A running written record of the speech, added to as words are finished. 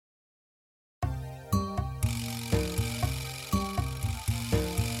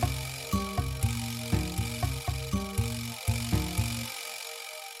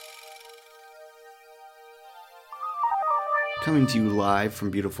coming to you live from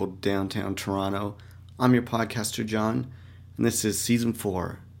beautiful downtown Toronto. I'm your podcaster, John, and this is Season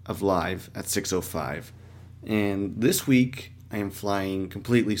 4 of Live at 6:05. And this week, I am flying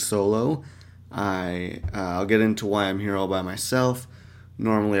completely solo. I'll get into why I'm here all by myself.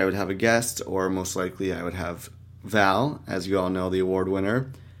 Normally, I would have a guest, or most likely, I would have Val, as you all know, the award winner.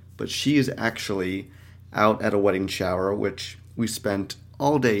 But she is actually out at a wedding shower, which we spent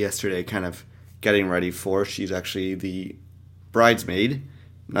all day yesterday kind of getting ready for. She's actually the bridesmaid,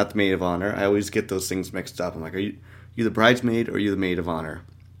 not the maid of honor. I always get those things mixed up. I'm like, are you the bridesmaid or are you the maid of honor?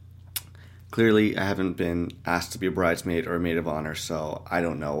 Clearly, I haven't been asked to be a bridesmaid or a maid of honor, so I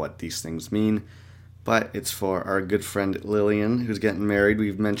don't know what these things mean. But it's for our good friend Lillian, who's getting married.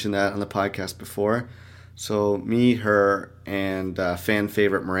 We've mentioned that on the podcast before. So me, her, and fan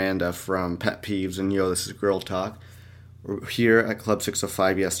favorite Miranda from Pet Peeves and Yo, This Is Girl Talk were here at Club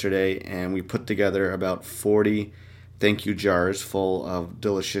 605 yesterday, and we put together about 40 thank you jars full of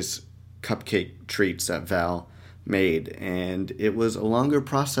delicious cupcake treats that Val made. And it was a longer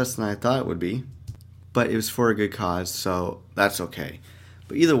process than I thought it would be, but it was for a good cause, so that's okay.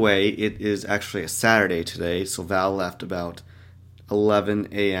 But either way, it is actually a Saturday today, so Val left about 11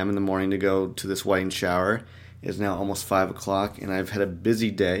 a.m. in the morning to go to this wedding shower. It is now almost 5 o'clock, and I've had a busy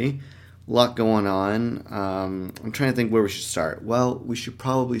day. A lot going on. I'm trying to think where we should start. Well, we should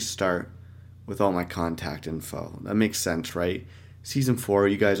probably start with all my contact info. That makes sense, right? Season 4,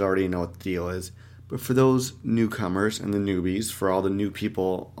 you guys already know what the deal is. But for those newcomers and the newbies, for all the new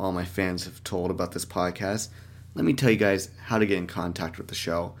people all my fans have told about this podcast, let me tell you guys how to get in contact with the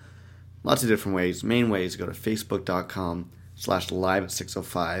show. Lots of different ways. Main way is go to facebook.com/live at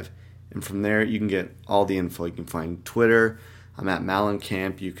 605. And from there, you can get all the info. You can find Twitter. I'm at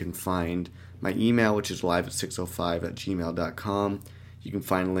Malencamp. You can find my email, which is live at 605@gmail.com. You can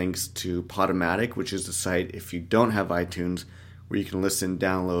find links to Podomatic, which is the site, if you don't have iTunes, where you can listen,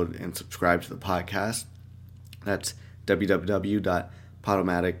 download, and subscribe to the podcast. That's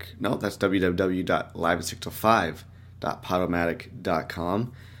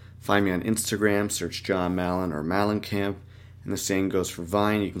www.live605.podomatic.com. Find me on Instagram, search John Malen or Malencamp. And the same goes for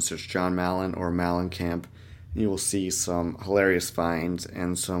Vine. You can search John Malen or Malencamp. And you will see some hilarious finds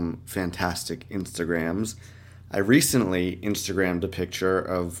and some fantastic Instagrams. I recently Instagrammed a picture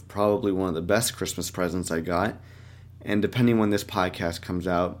of probably one of the best Christmas presents I got. And depending when this podcast comes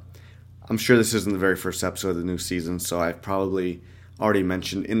out, I'm sure this isn't the very first episode of the new season, so I've probably already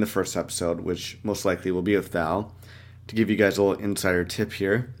mentioned in the first episode, which most likely will be with Val. To give you guys a little insider tip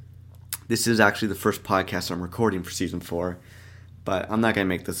here, this is actually the first podcast I'm recording for Season 4, but I'm not going to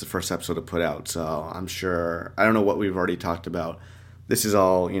make this the first episode to put out, so I'm sure, I don't know what we've already talked about. This is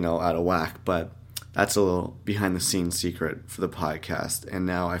all, out of whack, but that's a little behind-the-scenes secret for the podcast, and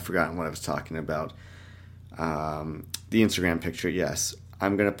now I've forgotten what I was talking about. The Instagram picture, yes.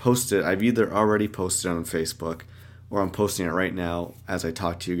 I'm going to post it. I've either already posted it on Facebook, or I'm posting it right now as I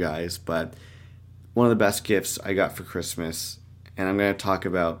talk to you guys, but one of the best gifts I got for Christmas, and I'm going to talk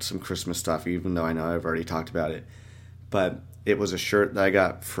about some Christmas stuff, even though I know I've already talked about it, but it was a shirt that I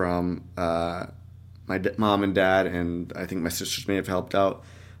got from my mom and dad, and I think my sisters may have helped out.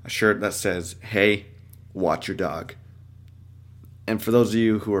 A shirt that says, "Hey, watch your dog." And for those of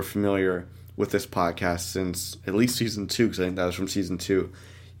you who are familiar with this podcast since at least Season 2, because I think that was from Season 2,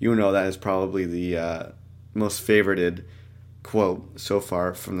 you know that is probably the most favorited quote so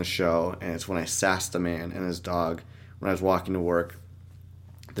far from the show, and it's when I sassed a man and his dog when I was walking to work.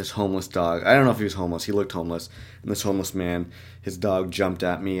 This homeless dog, I don't know if he was homeless, he looked homeless, and this homeless man, his dog jumped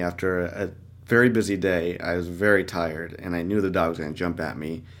at me after a very busy day. I was very tired, and I knew the dog was going to jump at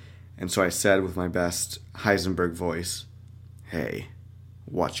me, and so I said with my best Heisenberg voice, "Hey,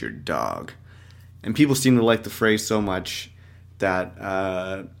 watch your dog." And people seem to like the phrase so much that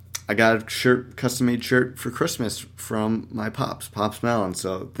I got a custom-made shirt for Christmas from my Pops Malen,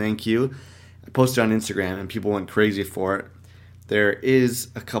 so thank you. I posted on Instagram, and people went crazy for it. There is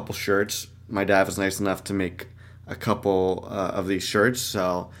a couple shirts. My dad was nice enough to make a couple of these shirts,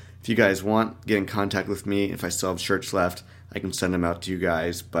 so if you guys want, get in contact with me. If I still have shirts left, I can send them out to you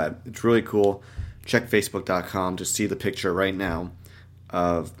guys, but it's really cool. Check facebook.com to see the picture right now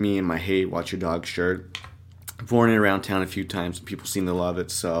of me in my Hey, Watch Your Dog shirt. I've worn it around town a few times, and people seem to love it,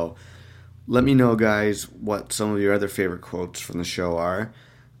 so let me know, guys, what some of your other favorite quotes from the show are,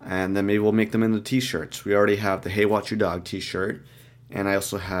 and then maybe we'll make them into t-shirts. We already have the Hey, Watch Your Dog t-shirt, and I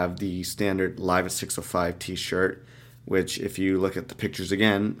also have the standard Live at 605 t-shirt, which, if you look at the pictures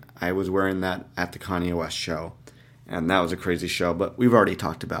again, I was wearing that at the Kanye West show, and that was a crazy show, but we've already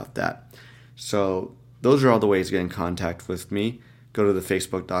talked about that. So those are all the ways to get in contact with me. Go to the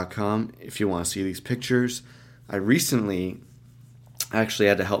facebook.com if you want to see these pictures. I recently I actually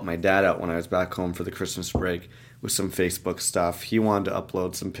had to help my dad out when I was back home for the Christmas break with some Facebook stuff. He wanted to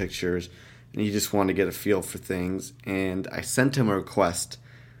upload some pictures, and he just wanted to get a feel for things. And I sent him a request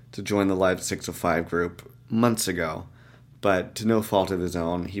to join the Live 605 group months ago, but to no fault of his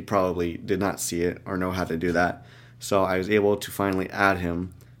own, he probably did not see it or know how to do that. So I was able to finally add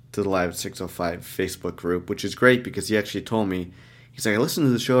him to the Live 605 Facebook group, which is great because he actually told me, he's like, I listen to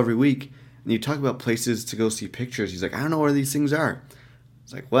the show every week, and you talk about places to go see pictures. He's like, I don't know where these things are.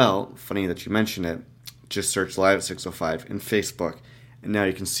 It's like, well, funny that you mention it. Just search Live 605 in Facebook, and now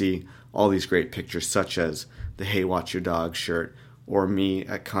you can see all these great pictures, such as the Hey Watch Your Dog shirt, or me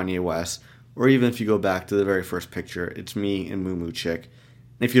at Kanye West, or even if you go back to the very first picture, it's me and Moo Moo Chick.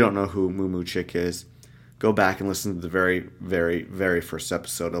 And if you don't know who Moo Moo Chick is, go back and listen to the very, very, very first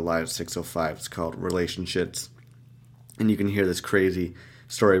episode of Live 605. It's called Relationships, and you can hear this crazy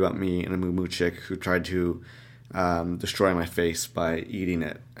story about me and a Moo Moo Chick who tried to destroy my face by eating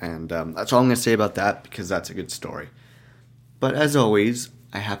it. And that's all I'm going to say about that because that's a good story. But as always,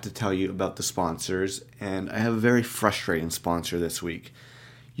 I have to tell you about the sponsors, and I have a very frustrating sponsor this week.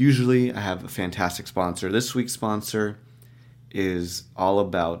 Usually I have a fantastic sponsor. This week's sponsor is all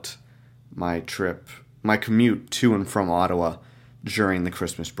about my commute to and from Ottawa during the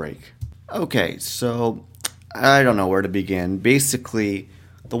Christmas break. Okay, so I don't know where to begin. Basically,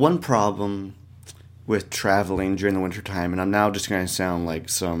 the one problem with traveling during the wintertime, and I'm now just going to sound like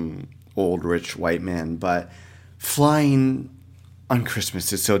some old rich white man, but flying on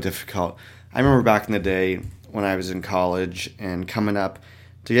Christmas is so difficult. I remember back in the day when I was in college and coming up,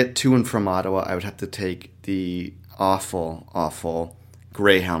 to get to and from Ottawa, I would have to take the awful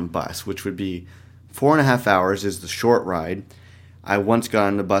Greyhound bus, which would be 4.5 hours is the short ride. I once got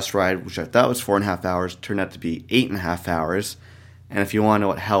on the bus ride, which I thought was 4.5 hours, turned out to be 8.5 hours. And if you want to know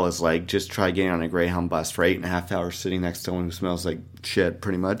what hell is like, just try getting on a Greyhound bus for 8.5 hours sitting next to someone who smells like shit,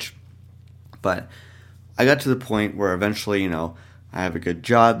 pretty much. But I got to the point where eventually, I have a good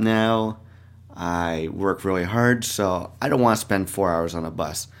job now. I work really hard, so I don't want to spend 4 hours on a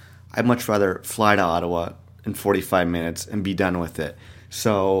bus. I'd much rather fly to Ottawa in 45 minutes and be done with it.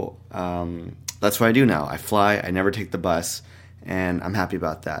 So that's what I do now. I fly, I never take the bus, and I'm happy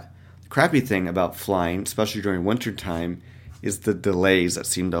about that. The crappy thing about flying, especially during wintertime, is the delays that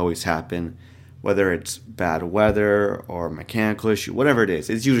seem to always happen, whether it's bad weather or mechanical issue, whatever it is.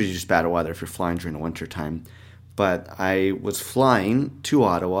 It's usually just bad weather if you're flying during the wintertime. But I was flying to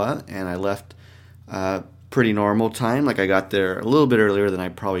Ottawa, and I left pretty normal time. Like I got there a little bit earlier than I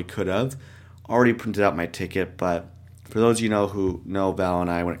probably could have. Already printed out my ticket, but for those of you who know Val and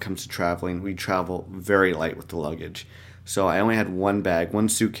I, when it comes to traveling, we travel very light with the luggage. So I only had one bag, one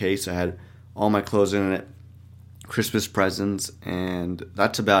suitcase. I had all my clothes in it, Christmas presents, and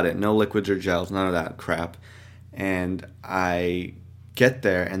that's about it. No liquids or gels, none of that crap. And I get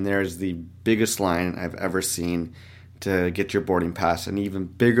there, and there's the biggest line I've ever seen to get your boarding pass, an even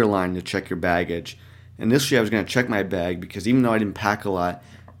bigger line to check your baggage. Initially, I was going to check my bag because even though I didn't pack a lot,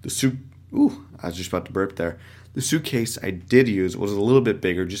 I was just about to burp there. The suitcase I did use was a little bit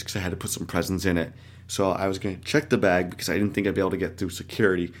bigger just because I had to put some presents in it. So I was going to check the bag because I didn't think I'd be able to get through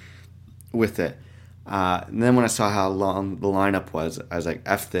security with it. And then when I saw how long the lineup was, I was like,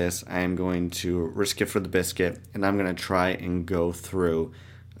 F this, I am going to risk it for the biscuit, and I'm going to try and go through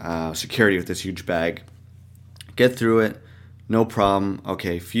security with this huge bag. Get through it, no problem.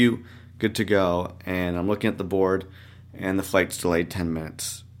 Okay, phew, good to go. And I'm looking at the board, and the flight's delayed 10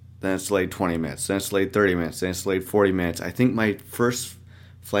 minutes. Then it's delayed 20 minutes. Then it's delayed 30 minutes. Then it's delayed 40 minutes. I think my first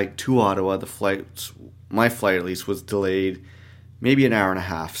flight to Ottawa, my flight at least, was delayed maybe an hour and a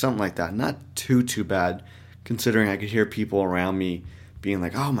half, something like that. Not too bad, considering I could hear people around me being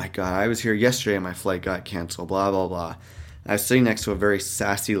like, oh my God, I was here yesterday and my flight got canceled, blah, blah, blah. I was sitting next to a very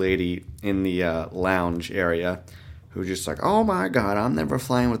sassy lady in the lounge area who was just like, oh my God, I'm never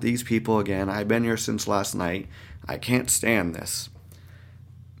flying with these people again. I've been here since last night. I can't stand this.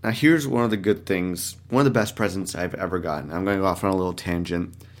 Now here's one of the good things, one of the best presents I've ever gotten. I'm going to go off on a little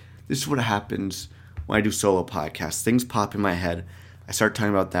tangent. This is what happens when I do solo podcasts. Things pop in my head. I start talking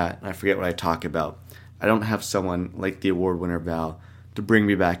about that, and I forget what I talk about. I don't have someone like the award winner Val to bring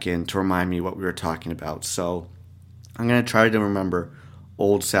me back in to remind me what we were talking about. So I'm going to try to remember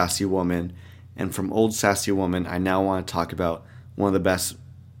Old Sassy Woman. And from Old Sassy Woman, I now want to talk about one of the best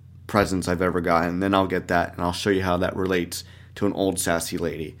presents I've ever gotten. Then I'll get that, and I'll show you how that relates to an old sassy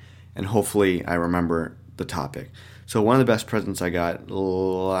lady. And hopefully I remember the topic. So one of the best presents I got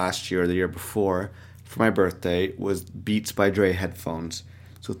last year or the year before for my birthday was Beats by Dre headphones.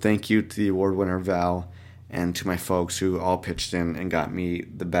 So thank you to the award winner Val and to my folks who all pitched in and got me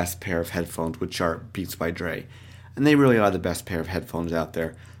the best pair of headphones, which are Beats by Dre. And they really are the best pair of headphones out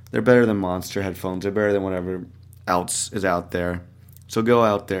there. They're better than Monster headphones. They're better than whatever else is out there. So go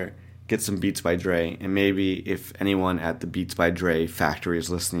out there, get some Beats by Dre, and maybe if anyone at the Beats by Dre factory is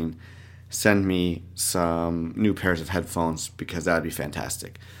listening, send me some new pairs of headphones because that would be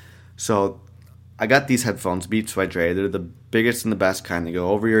fantastic. So I got these headphones, Beats by Dre. They're the biggest and the best kind. They go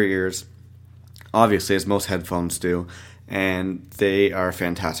over your ears, obviously, as most headphones do, and they are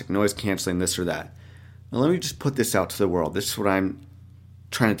fantastic. Noise canceling, this or that. Now let me just put this out to the world. This is what I'm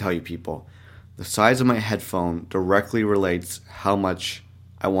trying to tell you people. The size of my headphone directly relates how much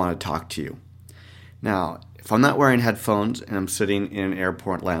I want to talk to you. Now, if I'm not wearing headphones and I'm sitting in an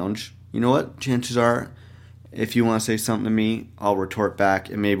airport lounge, you know what? Chances are, if you want to say something to me, I'll retort back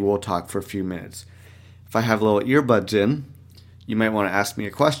and maybe we'll talk for a few minutes. If I have little earbuds in, you might want to ask me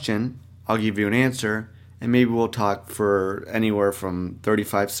a question. I'll give you an answer, and maybe we'll talk for anywhere from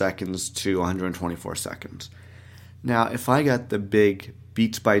 35 seconds to 124 seconds. Now, if I got the big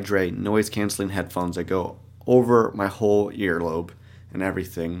Beats by Dre noise-canceling headphones that go over my whole earlobe and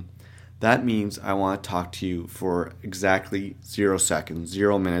everything, that means I want to talk to you for exactly 0 seconds,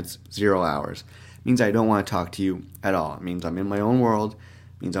 0 minutes, 0 hours. It means I don't want to talk to you at all. It means I'm in my own world.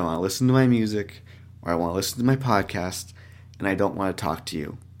 It means I want to listen to my music, or I want to listen to my podcast, and I don't want to talk to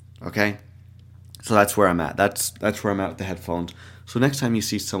you. Okay? So that's where I'm at. That's where I'm at with the headphones. So next time you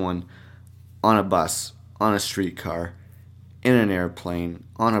see someone on a bus, on a streetcar, in an airplane,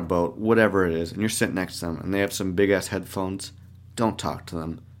 on a boat, whatever it is, and you're sitting next to them and they have some big-ass headphones, don't talk to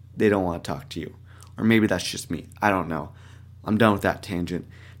them. They don't want to talk to you. Or maybe that's just me. I don't know. I'm done with that tangent.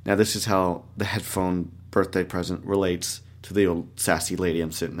 Now this is how the headphone birthday present relates to the old sassy lady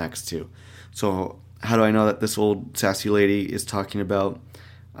I'm sitting next to. So how do I know that this old sassy lady is talking about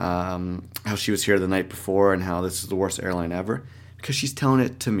how she was here the night before and how this is the worst airline ever? Because she's telling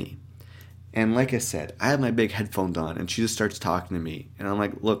it to me. And like I said, I have my big headphones on, and she just starts talking to me. And I'm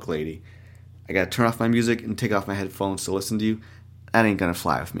like, look, lady, I got to turn off my music and take off my headphones to listen to you. That ain't going to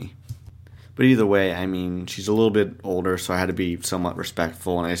fly with me. But either way, I mean, she's a little bit older, so I had to be somewhat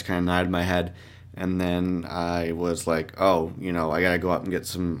respectful, and I just kind of nodded my head. And then I was like, oh, I got to go out and get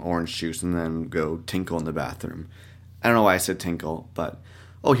some orange juice and then go tinkle in the bathroom. I don't know why I said tinkle, but,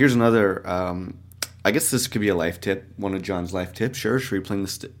 oh, here's another, I guess this could be a life tip, one of John's life tips. Sure, should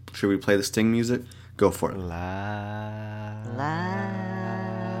we play the Sting music? Go for it. Life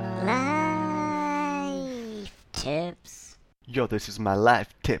tips. Yo, this is my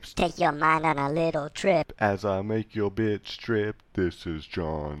life tips. Take your mind on a little trip. As I make your bitch strip, this is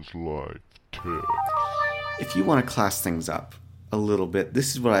John's life tips. If you want to class things up a little bit,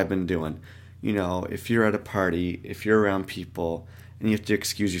 this is what I've been doing. If you're at a party, if you're around people, and you have to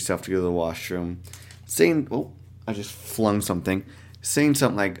excuse yourself to go to the washroom, I just flung something. Saying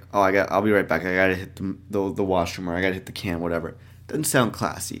something like, I'll be right back, I gotta hit the washroom, or I gotta hit the can, whatever. Doesn't sound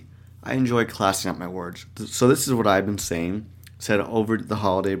classy. I enjoy classing up my words. So this is what I've been saying, said over the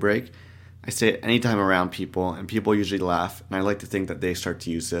holiday break. I say it anytime around people, and people usually laugh, and I like to think that they start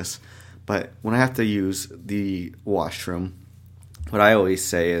to use this. But when I have to use the washroom, what I always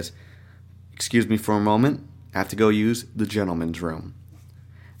say is, excuse me for a moment, I have to go use the gentleman's room.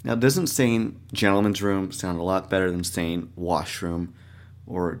 Now, doesn't saying gentleman's room sound a lot better than saying washroom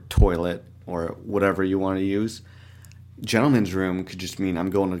or toilet or whatever you want to use? Gentleman's room could just mean I'm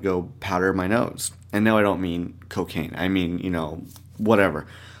going to go powder my nose. And no, I don't mean cocaine. I mean, whatever.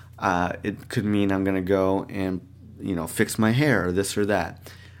 It could mean I'm going to go and, fix my hair or this or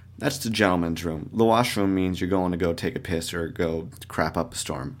that. That's the gentleman's room. The washroom means you're going to go take a piss or go crap up a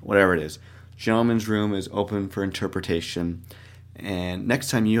storm, whatever it is. Gentleman's room is open for interpretation. And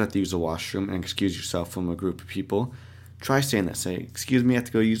next time you have to use the washroom and excuse yourself from a group of people, try saying that. Say, excuse me, I have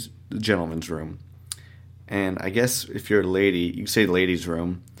to go use the gentleman's room. And I guess if you're a lady, you can say ladies'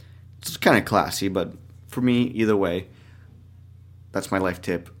 room. It's kind of classy, but for me, either way, that's my life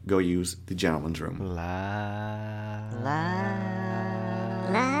tip. Go use the gentleman's room. Life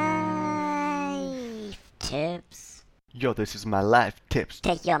tips. Yo, this is my life tips.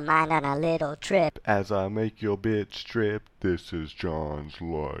 Take your mind on a little trip. As I make your bitch strip, this is John's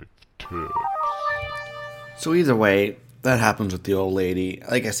life tips. So either way, that happens with the old lady.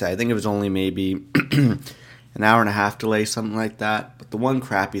 Like I said, I think it was only maybe an hour and a half delay, something like that. But the one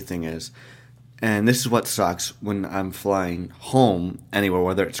crappy thing is, and this is what sucks when I'm flying home anywhere,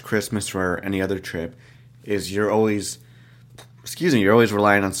 whether it's Christmas or any other trip, is you're always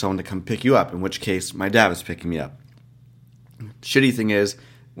relying on someone to come pick you up, in which case my dad was picking me up. Shitty thing is,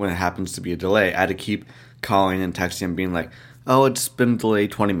 when it happens to be a delay, I had to keep calling and texting and being like, oh, it's been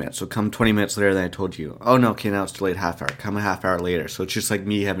delayed 20 minutes, so come 20 minutes later than I told you. Oh, no, okay, now it's delayed half hour. Come a half hour later. So it's just like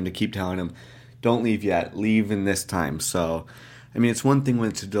me having to keep telling him, don't leave yet. Leave in this time. So, I mean, it's one thing when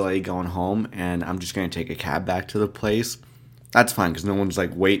it's a delay going home and I'm just going to take a cab back to the place. That's fine because no one's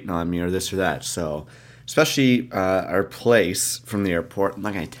like waiting on me or this or that. So, especially our place from the airport. I'm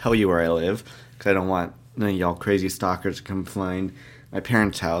not going to tell you where I live because I don't want none of y'all crazy stalkers to come find my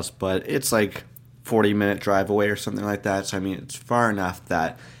parents' house. But it's like 40-minute drive away or something like that. So, I mean, it's far enough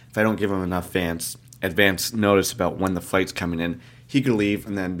that if I don't give him enough advance notice about when the flight's coming in, he could leave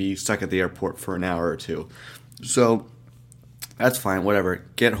and then be stuck at the airport for an hour or two. So, that's fine, whatever.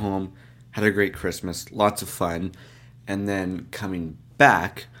 Get home, had a great Christmas, lots of fun. And then coming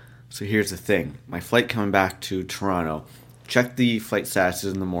back, so here's the thing. My flight coming back to Toronto, checked the flight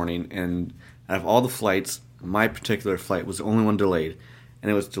statuses in the morning, and out of all the flights, my particular flight was the only one delayed,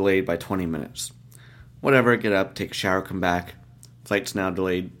 and it was delayed by 20 minutes. Whatever, get up, take a shower, come back. Flight's now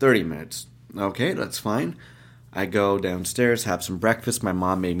delayed 30 minutes. Okay, that's fine. I go downstairs, have some breakfast. My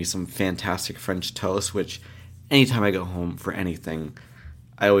mom made me some fantastic French toast, which anytime I go home for anything,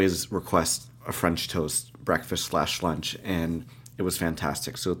 I always request a French toast breakfast / lunch, and it was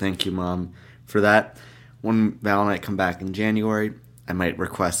fantastic. So thank you, Mom, for that. When Val and I come back in January, I might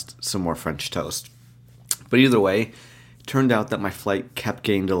request some more French toast. But either way, it turned out that my flight kept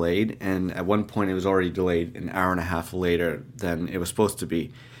getting delayed, and at one point it was already delayed an hour and a half later than it was supposed to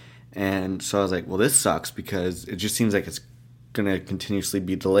be. And so I was like, well, this sucks because it just seems like it's going to continuously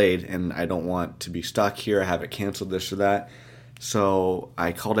be delayed, and I don't want to be stuck here, have it canceled, this or that. So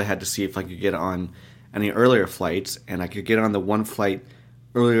I called ahead to see if I could get on any earlier flights, and I could get on the one flight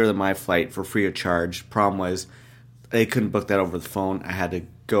earlier than my flight for free of charge. Problem was, they couldn't book that over the phone. I had to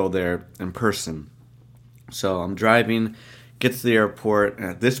go there in person. So I'm driving, get to the airport, and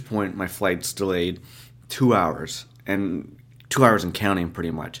at this point, my flight's delayed 2 hours, and 2 hours and counting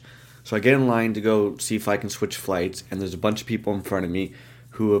pretty much. So I get in line to go see if I can switch flights, and there's a bunch of people in front of me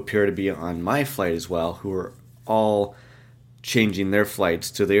who appear to be on my flight as well, who are all changing their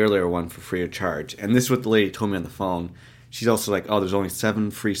flights to the earlier one for free of charge. And this is what the lady told me on the phone. She's also like, oh, there's only 7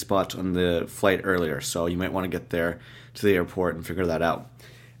 free spots on the flight earlier, so you might want to get there to the airport and figure that out.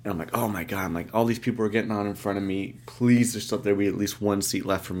 And I'm like, oh my God, I'm like, all these people are getting on in front of me. Please, there's still there be at least one seat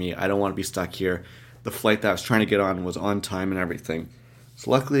left for me. I don't want to be stuck here. The flight that I was trying to get on was on time and everything. So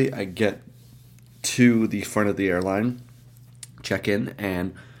luckily, I get to the front of the airline, check in,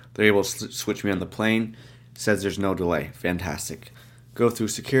 and they're able to switch me on the plane. Says there's no delay. Fantastic. Go through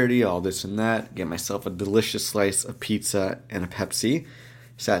security, all this and that. Get myself a delicious slice of pizza and a Pepsi.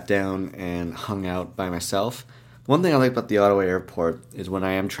 Sat down and hung out by myself. One thing I like about the Ottawa airport is when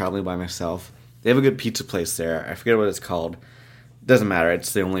I am traveling by myself, they have a good pizza place there. I forget what it's called. Doesn't matter.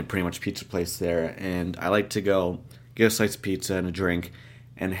 It's the only pretty much pizza place there. And I like to go get a slice of pizza and a drink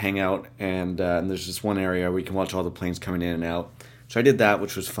and hang out. And there's this one area where you can watch all the planes coming in and out. So I did that,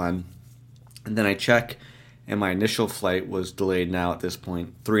 which was fun. And then I check, and my initial flight was delayed now at this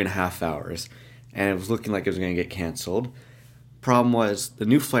point 3.5 hours. And it was looking like it was going to get canceled. Problem was, the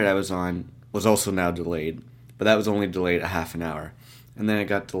new flight I was on was also now delayed. But that was only delayed a half an hour. And then it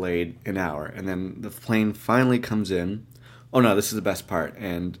got delayed an hour. And then the plane finally comes in. Oh no, this is the best part.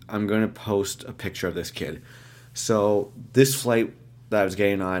 And I'm going to post a picture of this kid. So this flight that I was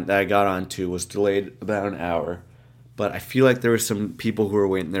getting on, that I got onto, was delayed about an hour. But I feel like there were some people who were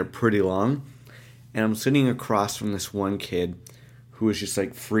waiting there pretty long. And I'm sitting across from this one kid who was just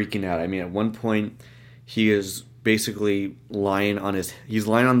like freaking out. I mean, at one point, he is basically lying on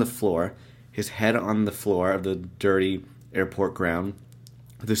the floor, his head on the floor of the dirty airport ground,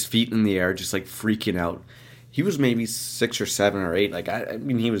 with his feet in the air, just like freaking out. He was maybe 6 or 7 or 8. Like, I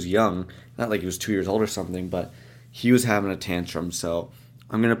mean, he was young, not like he was 2 years old or something, but he was having a tantrum. So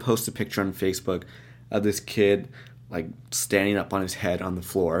I'm going to post a picture on Facebook of this kid, like, standing up on his head on the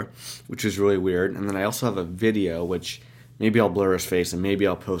floor, which is really weird. And then I also have a video, which maybe I'll blur his face and maybe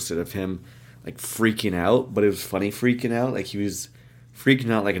I'll post it, of him, like, freaking out. But it was funny freaking out. Like, he was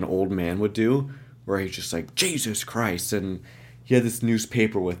freaking out like an old man would do, where he's just like, Jesus Christ. And he had this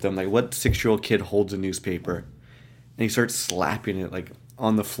newspaper with him. Like, what 6-year-old kid holds a newspaper? And he starts slapping it, like,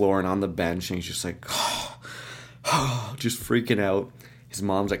 on the floor and on the bench. And he's just like, just freaking out. His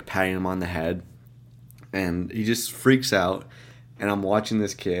mom's, like, patting him on the head. And he just freaks out. And I'm watching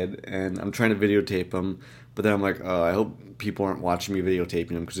this kid, and I'm trying to videotape him. But then I'm like, oh, I hope people aren't watching me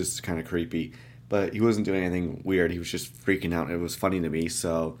videotaping him, because this is kind of creepy. But he wasn't doing anything weird. He was just freaking out. It was funny to me.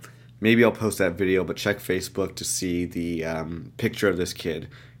 So maybe I'll post that video, but check Facebook to see the picture of this kid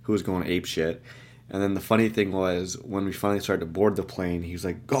who was going apeshit. And then the funny thing was, when we finally started to board the plane, he was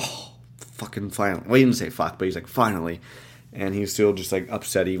like, oh, fucking finally. Well, he didn't say fuck, but he's like, finally. And he was still just like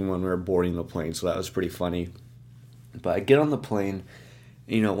upset even when we were boarding the plane. So that was pretty funny. But I get on the plane,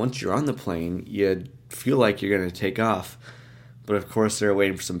 Once you're on the plane, you feel like you're going to take off. But of course, they're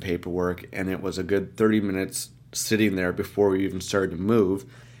waiting for some paperwork, and it was a good 30 minutes sitting there before we even started to move.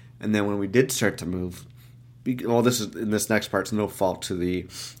 And then when we did start to move, this next part's no fault to the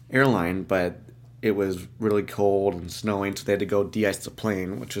airline, but it was really cold and snowing, so they had to go de-ice the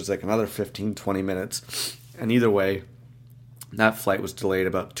plane, which was like another 15, 20 minutes. And either way, that flight was delayed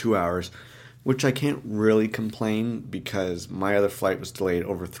about 2 hours, which I can't really complain because my other flight was delayed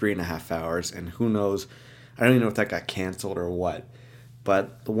over 3.5 hours, and who knows, I don't even know if that got canceled or what.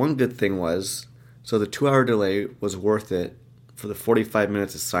 But the one good thing was, so the 2-hour delay was worth it for the 45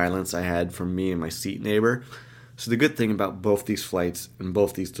 minutes of silence I had from me and my seat neighbor. So the good thing about both these flights and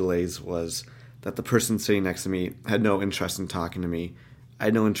both these delays was that the person sitting next to me had no interest in talking to me. I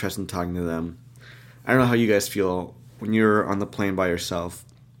had no interest in talking to them. I don't know how you guys feel when you're on the plane by yourself.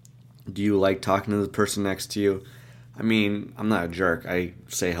 Do you like talking to the person next to you? I mean, I'm not a jerk. I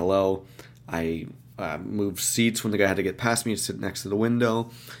say hello. I moved seats when the guy had to get past me to sit next to the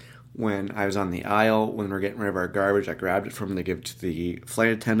window. When I was on the aisle, when we were getting rid of our garbage, I grabbed it from him to give to the flight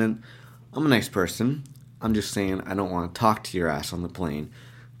attendant. I'm a nice person. I'm just saying I don't want to talk to your ass on the plane.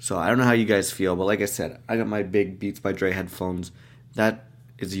 So I don't know how you guys feel, but like I said, I got my big Beats by Dre headphones. That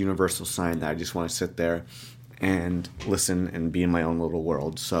is a universal sign that I just want to sit there and listen and be in my own little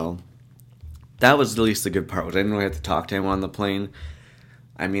world. So that was at least the good part. I didn't really have to talk to anyone on the plane.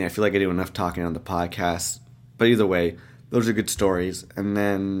 I mean, I feel like I do enough talking on the podcast. But either way, those are good stories. And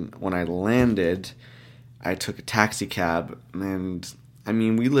then when I landed, I took a taxi cab. And, I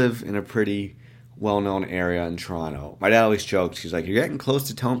mean, we live in a pretty well-known area in Toronto. My dad always jokes. He's like, you're getting close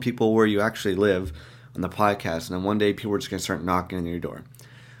to telling people where you actually live on the podcast. And then one day people are just going to start knocking on your door.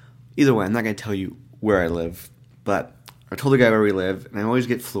 Either way, I'm not going to tell you where I live. But I told the guy where we live. And I always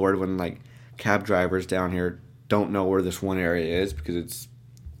get floored when, like, cab drivers down here don't know where this one area is because it's a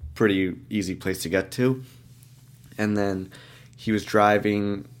pretty easy place to get to. And then he was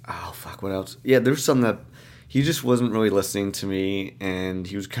driving, what else? Yeah, there was something that he just wasn't really listening to me, and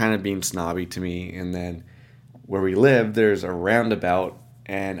he was kind of being snobby to me. And then where we live, there's a roundabout,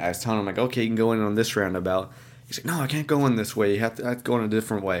 and I was telling him, like, okay, you can go in on this roundabout. He's like, no, I can't go in this way. I have to go in a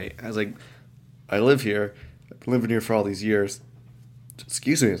different way. I was like, I live here. I've been living here for all these years.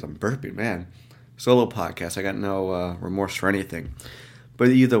 Excuse me as I'm burping, man. Solo podcast. I got no remorse for anything. But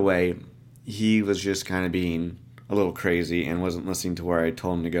either way, he was just kind of being a little crazy and wasn't listening to where I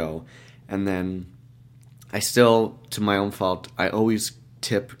told him to go. And then I still, to my own fault, I always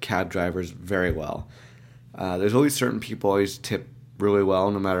tip cab drivers very well. There's always certain people always tip really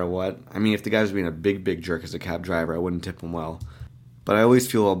well no matter what. I mean, if the guy's being a big jerk as a cab driver, I wouldn't tip him well. But I always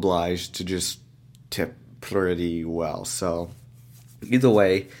feel obliged to just tip pretty well. So either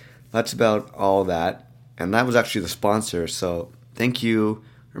way, that's about all that. And that was actually the sponsor. So thank you,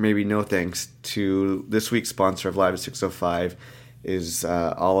 or maybe no thanks, to this week's sponsor of Live at 605 is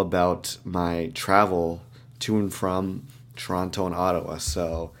all about my travel to and from Toronto and Ottawa.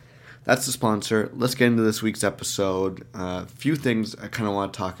 So that's the sponsor. Let's get into this week's episode. A few things I kind of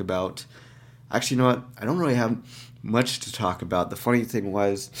want to talk about. Actually, you know what? I don't really have much to talk about. The funny thing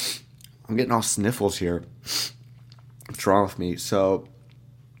was, I'm getting all sniffles here. What's wrong with me? So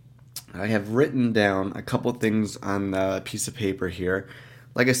I have written down a couple things on a piece of paper here.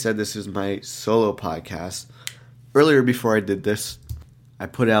 Like I said, this is my solo podcast. Earlier, before I did this, I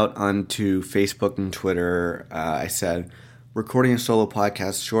put out onto Facebook and Twitter, I said, recording a solo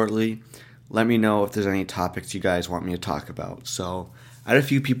podcast shortly. Let me know if there's any topics you guys want me to talk about. So I had a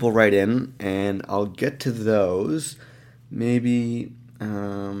few people write in, and I'll get to those. Maybe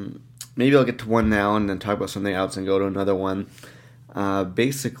I'll get to one now and then talk about something else and go to another one.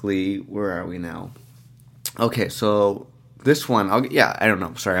 Basically, where are we now? Okay, so this one, I don't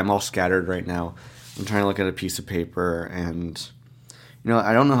know. Sorry, I'm all scattered right now. I'm trying to look at a piece of paper, and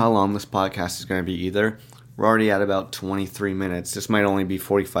I don't know how long this podcast is going to be either. We're already at about 23 minutes. This might only be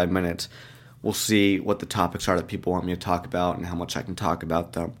 45 minutes. We'll see what the topics are that people want me to talk about and how much I can talk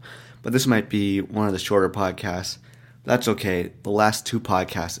about them. But this might be one of the shorter podcasts. That's okay. The last two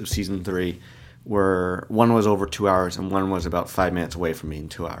podcasts of season 3 were, one was over 2 hours and one was about 5 minutes away from being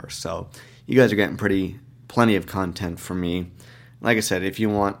 2 hours. So you guys are getting plenty of content from me. Like I said, if you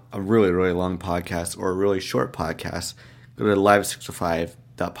want a really, really long podcast or a really short podcast, go to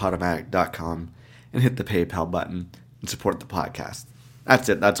live605.podomatic.com and hit the PayPal button and support the podcast. That's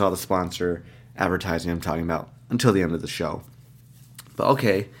it. That's all the sponsor advertising I'm talking about until the end of the show. But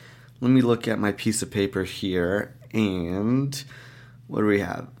okay, let me look at my piece of paper here, and what do we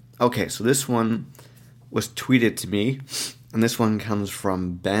have? Okay, so this one was tweeted to me, and this one comes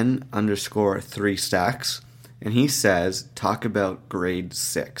from Ben_3stacks, And he says, talk about grade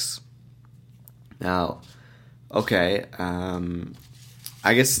 6. Now, okay,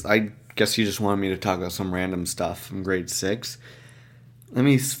 I guess he just wanted me to talk about some random stuff from grade 6. Let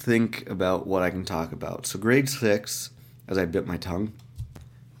me think about what I can talk about. So grade 6, as I bit my tongue,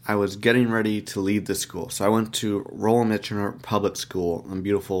 I was getting ready to leave the school. So I went to Royal Mitchell Public School in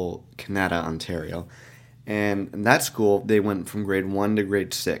beautiful Canada, Ontario. And in that school, they went from grade 1 to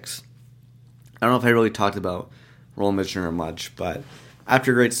grade 6. I don't know if I really talked about Royal Mitchell much, but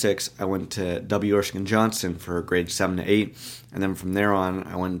after grade 6, I went to W. Erskine Johnson for grade 7 to 8. And then from there on,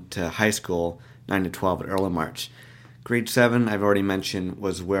 I went to high school, 9 to 12 at Erlenmarch. Grade 7, I've already mentioned,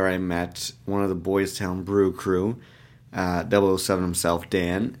 was where I met one of the Boys Town Brew crew, 007 himself,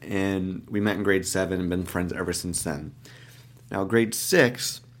 Dan, and we met in grade 7 and been friends ever since then. Now, grade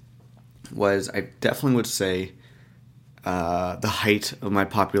 6 was, I definitely would say, the height of my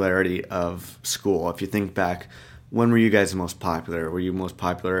popularity of school. If you think back, when were you guys the most popular? Were you most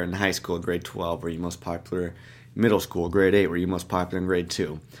popular in high school, grade 12? Were you most popular in middle school, grade 8? Were you most popular in grade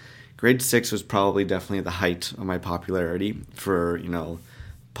 2? Grade 6 was probably definitely the height of my popularity for,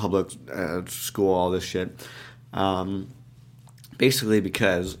 public school, all this shit. Basically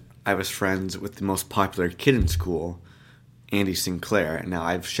because I was friends with the most popular kid in school, Andy Sinclair. And now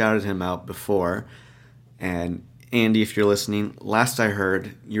I've shouted him out before. And Andy, if you're listening, last I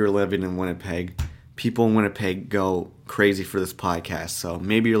heard, you're living in Winnipeg. People in Winnipeg go crazy for this podcast. So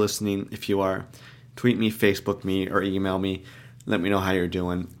maybe you're listening. If you are, tweet me, Facebook me, or email me. Let me know how you're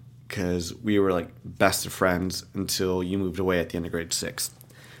doing. Because we were like best of friends until you moved away at the end of grade 6.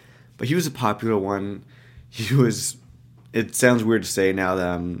 But he was a popular one. It sounds weird to say now that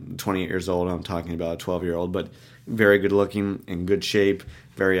I'm 28 years old and I'm talking about a 12-year-old, but very good looking, in good shape,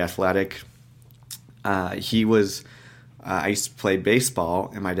 very athletic. I used to play baseball,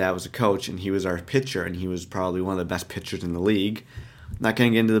 and my dad was a coach, and he was our pitcher, and he was probably one of the best pitchers in the league. I'm not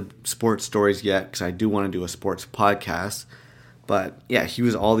going to get into the sports stories yet, because I do want to do a sports podcast. But yeah, he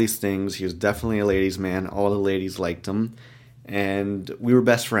was all these things. He was definitely a ladies' man. All the ladies liked him. And we were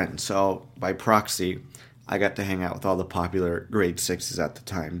best friends. So by proxy, I got to hang out with all the popular grade 6s at the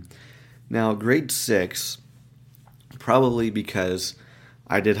time. Now, grade 6, probably because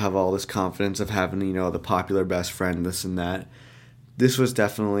I did have all this confidence of having, the popular best friend, this and that. This was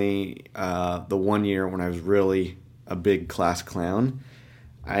definitely the one year when I was really a big class clown.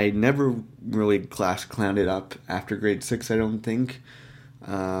 I never really class clowned it up after grade 6, I don't think,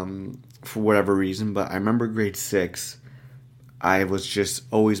 for whatever reason. But I remember grade 6, I was just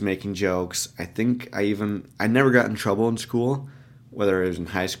always making jokes. I think I never got in trouble in school, whether it was in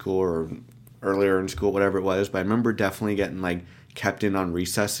high school or earlier in school, whatever it was. But I remember definitely getting kept in on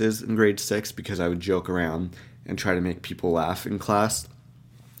recesses in grade 6 because I would joke around and try to make people laugh in class.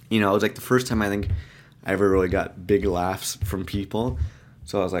 It was the first time I think I ever really got big laughs from people.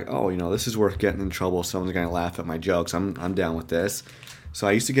 So I was like, oh, this is worth getting in trouble. Someone's going to laugh at my jokes. I'm down with this. So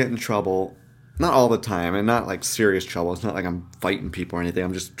I used to get in trouble, not all the time, and not serious trouble. It's not like I'm fighting people or anything.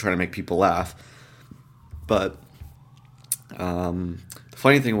 I'm just trying to make people laugh. But the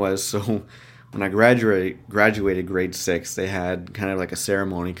funny thing was, so when I graduated grade 6, they had kind of a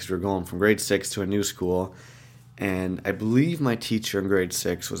ceremony because we were going from grade 6 to a new school. And I believe my teacher in grade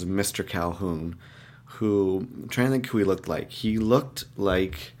 6 was Mr. Calhoun, who, I'm trying to think who he looked like. He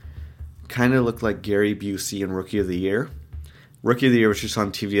kind of looked like Gary Busey in Rookie of the Year. Rookie of the Year was just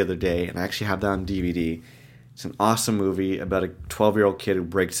on TV the other day, and I actually have that on DVD. It's an awesome movie about a 12-year-old kid who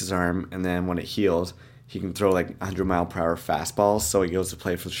breaks his arm, and then when it heals, he can throw 100-mile-per-hour fastballs, so he goes to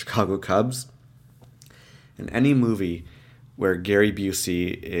play for the Chicago Cubs. And any movie where Gary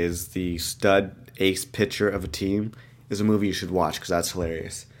Busey is the stud ace pitcher of a team is a movie you should watch, because that's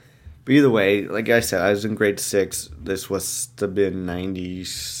hilarious. But either way, like I said, I was in grade 6. This was to have been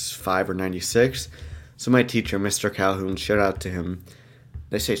 95 or 96. So my teacher, Mr. Calhoun, shout out to him.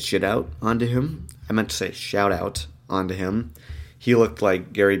 Did I say shit out onto him? I meant to say shout out onto him. He looked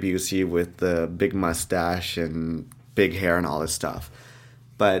like Gary Busey with the big mustache and big hair and all this stuff.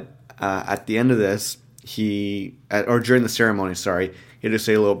 But at the end of this, during the ceremony, he had to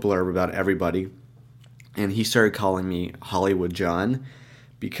say a little blurb about everybody. And he started calling me Hollywood John.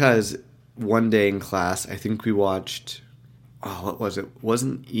 Because one day in class, I think we watched, what was it? It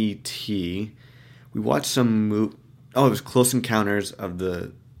wasn't E.T. We watched some movie. Oh, it was Close Encounters of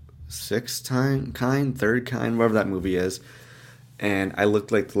the Third Kind, whatever that movie is. And I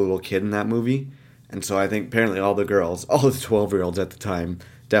looked like the little kid in that movie. And so I think apparently all the 12-year-olds at the time,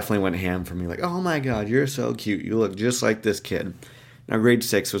 definitely went ham for me. Oh my God, you're so cute. You look just like this kid. Now, grade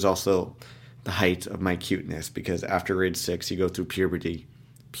 6 was also the height of my cuteness because after grade 6, you go through puberty.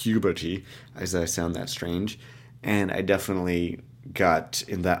 puberty, as I sound that strange, and I definitely got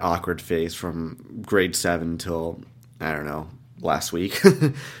in that awkward phase from grade 7 till, I don't know, last week.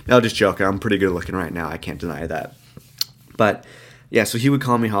 No, just joking. I'm pretty good looking right now. I can't deny that. But yeah, so he would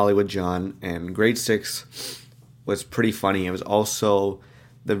call me Hollywood John, and grade 6 was pretty funny. It was also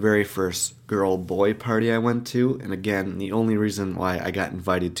the very first girl-boy party I went to, and again, the only reason why I got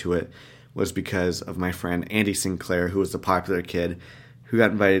invited to it was because of my friend Andy Sinclair, who was the popular kid, who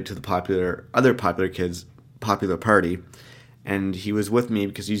got invited to the other popular kids' popular party, and he was with me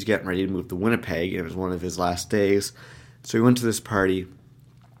because he's getting ready to move to Winnipeg. It was one of his last days, so we went to this party,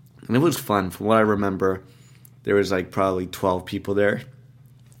 and it was fun. From what I remember, there was like probably 12 people there,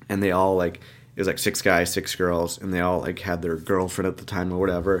 and they all like, it was like 6 guys, 6 girls, and they all like had their girlfriend at the time or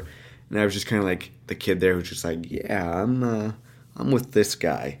whatever, and I was just kind of like the kid there who's just like, yeah, I'm with this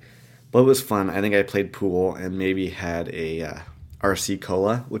guy. But it was fun. I think I played pool and maybe had a RC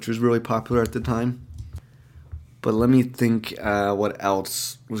Cola, which was really popular at the time. But let me think what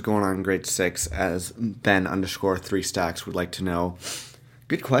else was going on in grade 6, as Ben_3stacks would like to know.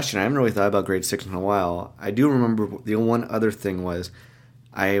 Good question. I haven't really thought about grade 6 in a while. I do remember the one other thing was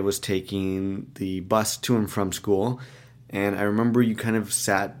I was taking the bus to and from school, and I remember you kind of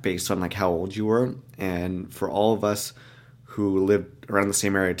sat based on like how old you were, and for all of us who lived around the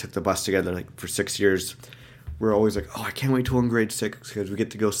same area, took the bus together like for 6 years, we're always like, oh, I can't wait till in grade 6 because we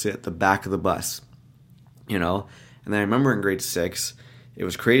get to go sit at the back of the bus, you know? And then I remember in grade 6, it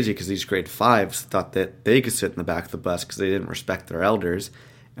was crazy because these grade 5s thought that they could sit in the back of the bus because they didn't respect their elders.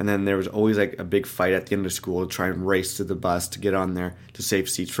 And then there was always like a big fight at the end of school to try and race to the bus to get on there to save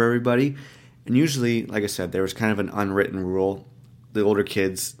seats for everybody. And usually, like I said, there was kind of an unwritten rule. The older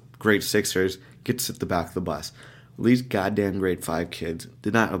kids, grade 6ers, get to sit at the back of the bus. Well, these goddamn grade 5 kids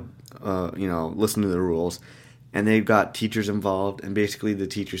did not, listen to the rules. And they got teachers involved. And basically the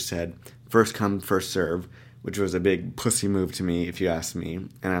teacher said, first come, first serve, which was a big pussy move to me, if you ask me. And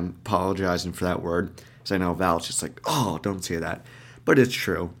I'm apologizing for that word, because I know Val's just like, oh, don't say that. But it's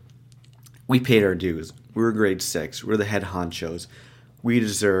true. We paid our dues. We were grade 6. We were the head honchos. We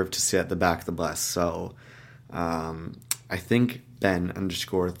deserve to sit at the back of the bus. So I think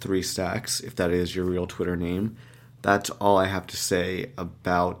Ben_3stacks, if that is your real Twitter name, that's all I have to say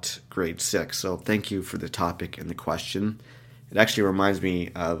about grade 6. So thank you for the topic and the question. It actually reminds me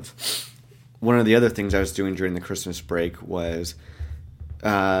of one of the other things I was doing during the Christmas break was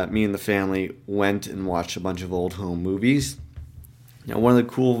me and the family went and watched a bunch of old home movies. Now, one of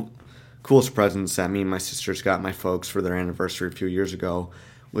the coolest presents that me and my sisters got my folks for their anniversary a few years ago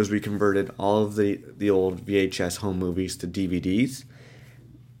was we converted all of the old VHS home movies to DVDs.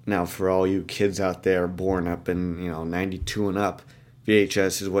 Now, for all you kids out there born up in 92 and up,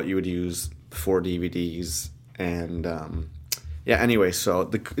 VHS is what you would use before DVDs. And anyway, so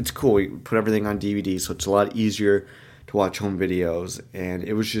it's cool. We put everything on DVD, so it's a lot easier to watch home videos. And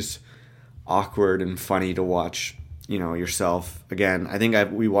it was just awkward and funny to watch yourself. Again, I think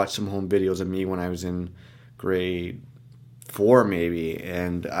we watched some home videos of me when I was in grade 4 maybe,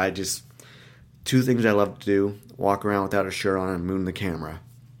 and two things I love to do: walk around without a shirt on and moon the camera.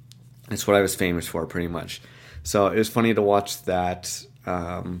 That's what I was famous for, pretty much. So it was funny to watch that.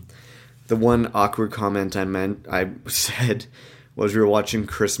 The one awkward comment I said was we were watching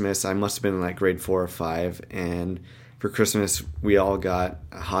Christmas. I must have been in like grade 4 or 5, and for Christmas, we all got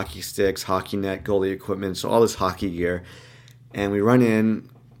hockey sticks, hockey net, goalie equipment, so all this hockey gear. And we run in,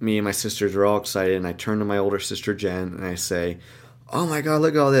 me and my sisters are all excited, and I turn to my older sister, Jen, and I say, oh my God,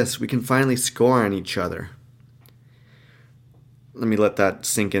 look at all this. We can finally score on each other. Let me let that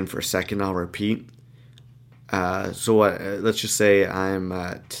sink in for a second. I'll repeat. So let's just say I'm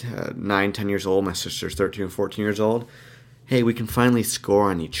 9, 10 years old. My sister's 13 or 14 years old. Hey, we can finally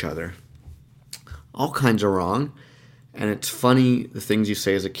score on each other. All kinds are wrong. And it's funny the things you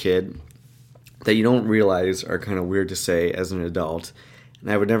say as a kid that you don't realize are kind of weird to say as an adult. And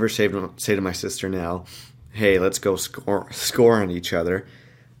I would never say to my sister now, hey, let's go score on each other.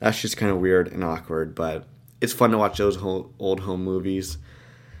 That's just kind of weird and awkward, but it's fun to watch those old home movies.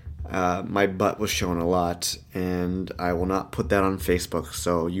 My butt was shown a lot, and I will not put that on Facebook,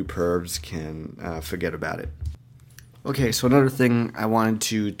 so you pervs can forget about it. Okay, so another thing I wanted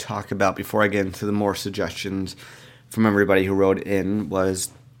to talk about before I get into the more suggestions from everybody who wrote in was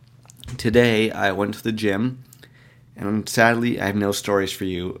today I went to the gym, and sadly I have no stories for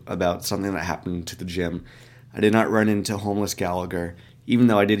you about something that happened to the gym. I did not run into homeless Gallagher, even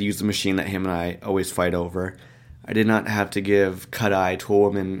though I did use the machine that him and I always fight over. I did not have to give cut-eye to a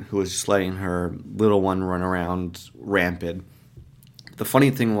woman who was just letting her little one run around rampant. The funny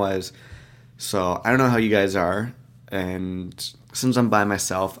thing was, so I don't know how you guys are. and since I'm by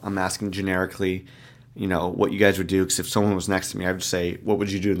myself, I'm asking generically, what you guys would do. Because if someone was next to me, I would say, what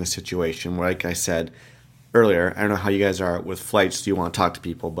would you do in this situation? Like I said earlier, I don't know how you guys are with flights. Do you want to talk to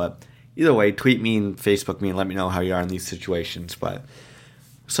people? But either way, tweet me and Facebook me and let me know how you are in these situations. But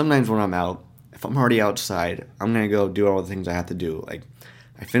sometimes when I'm out, if I'm already outside, I'm going to go do all the things I have to do. Like,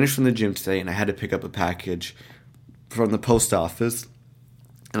 I finished from the gym today and I had to pick up a package from the post office.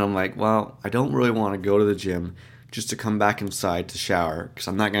 And I'm like, well, I don't really want to go to the gym just to come back inside to shower, because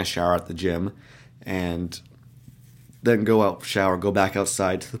I'm not going to shower at the gym and then go out, shower, go back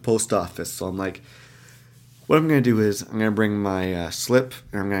outside to the post office. So I'm like, what I'm going to do is I'm going to bring my slip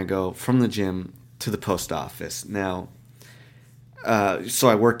and I'm going to go from the gym to the post office. Now, so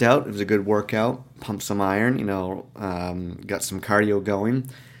I worked out. It was a good workout. Pumped some iron, got some cardio going.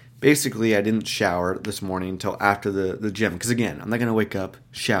 Basically, I didn't shower this morning until after the gym. Because again, I'm not going to wake up,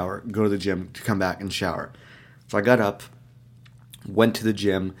 shower, go to the gym to come back and shower. So I got up, went to the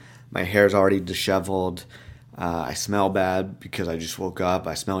gym. My hair's already disheveled. I smell bad because I just woke up.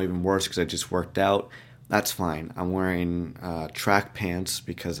 I smell even worse because I just worked out. That's fine. I'm wearing track pants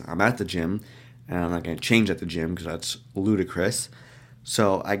because I'm at the gym. And I'm not going to change at the gym because that's ludicrous.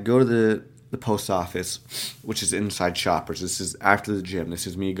 So I go to the post office, which is inside Shoppers. This is after the gym. This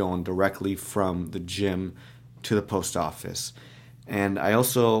is me going directly from the gym to the post office. And I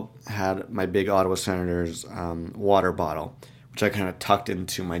also had my big Ottawa Senators water bottle, which I kind of tucked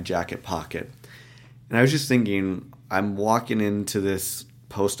into my jacket pocket. And I was just thinking, I'm walking into this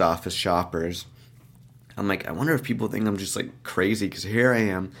post office Shoppers. I'm like, I wonder if people think I'm just like crazy, because here I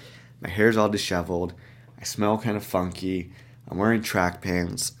am. My hair's all disheveled. I smell kind of funky. I'm wearing track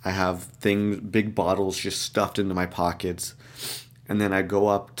pants. I have big bottles just stuffed into my pockets. And then I go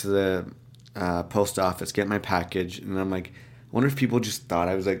up to the post office, get my package, and I'm like, I wonder if people just thought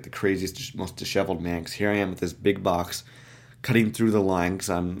I was like the craziest, most disheveled man. Because here I am with this big box cutting through the line, because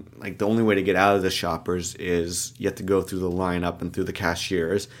I'm like, the only way to get out of the Shoppers is you have to go through the line up and through the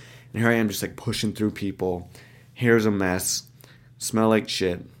cashiers. And here I am just like pushing through people. Hair's a mess. Smell like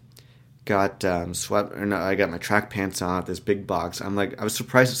shit. Got I got my track pants on, this big box. I'm like, I was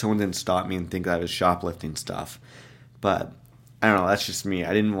surprised that someone didn't stop me and think that I was shoplifting stuff. But I don't know, that's just me.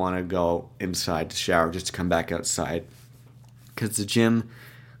 I didn't want to go inside to shower just to come back outside, because the gym,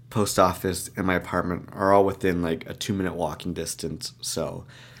 post office, and my apartment are all within like a 2-minute walking distance. So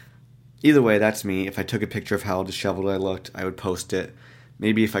either way, that's me. If I took a picture of how disheveled I looked, I would post it.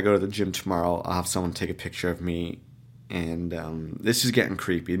 Maybe if I go to the gym tomorrow, I'll have someone take a picture of me. And this is getting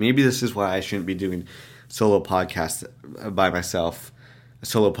creepy. Maybe this is why I shouldn't be doing solo podcasts by myself. A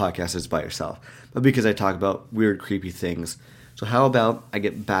solo podcast is by yourself. But because I talk about weird, creepy things. So how about I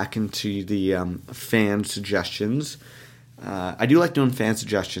get back into the fan suggestions. I do like doing fan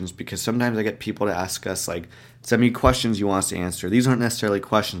suggestions because sometimes I get people to ask us, like, send me questions you want us to answer. These aren't necessarily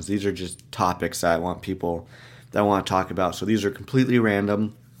questions. These are just topics that I want people that I want to talk about. So these are completely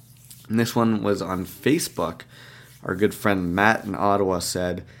random. And this one was on Facebook. Our good friend Matt in Ottawa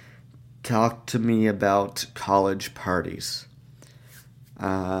said, talk to me about college parties.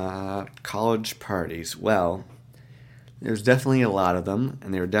 College parties. Well, there's definitely a lot of them,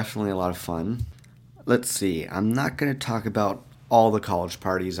 and they were definitely a lot of fun. Let's see. I'm not going to talk about all the college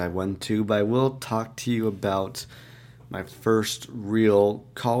parties I went to, but I will talk to you about my first real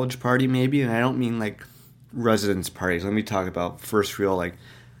college party, maybe. And I don't mean like residence parties. Let me talk about first real like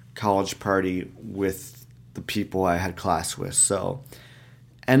college party with the people I had class with. So,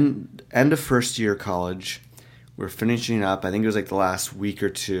 end of first year college, we're finishing up. I think it was like the last week or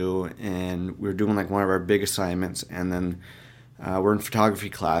two, and we were doing like one of our big assignments, and then we're in photography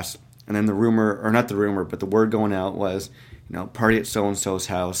class, and then the word going out was, party at so-and-so's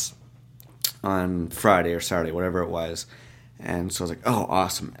house on Friday or Saturday, whatever it was. And so I was like, oh,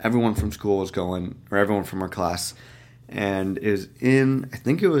 awesome. Everyone from school was going, or everyone from our class, and I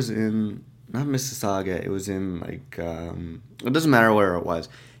think it was in, not Mississauga, it was in like, it doesn't matter where it was.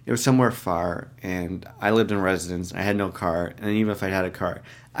 It was somewhere far, and I lived in residence. I had no car, and even if I had a car,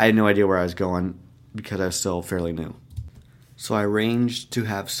 I had no idea where I was going because I was still fairly new. So I arranged to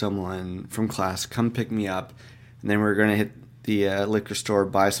have someone from class come pick me up, and then we were going to hit the liquor store,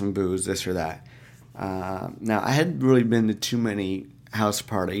 buy some booze, this or that. Now, I hadn't really been to too many house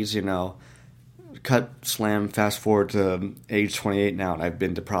parties, cut, slam, fast forward to age 28 now, and I've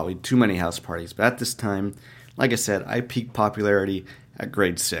been to probably too many house parties. But at this time, like I said, I peaked popularity at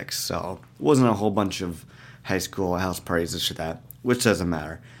grade 6, so it wasn't a whole bunch of high school house parties, this or that, which doesn't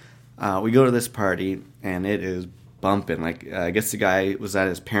matter. We go to this party, and it is bumping. Like, I guess the guy was at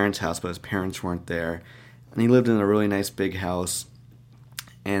his parents' house, but his parents weren't there. And he lived in a really nice big house.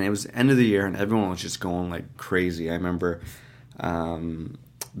 And it was the end of the year, and everyone was just going like crazy. I remember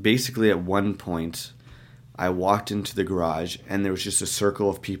basically at one point, I walked into the garage, and there was just a circle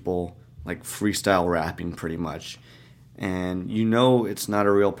of people like freestyle rapping pretty much. And you know it's not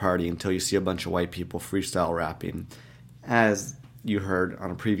a real party until you see a bunch of white people freestyle rapping. As you heard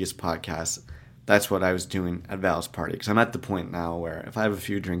on a previous podcast, that's what I was doing at Val's party. Because I'm at the point now where if I have a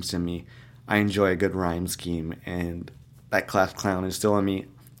few drinks in me, I enjoy a good rhyme scheme. And that class clown is still in me.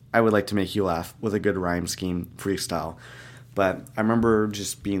 I would like to make you laugh with a good rhyme scheme freestyle. But I remember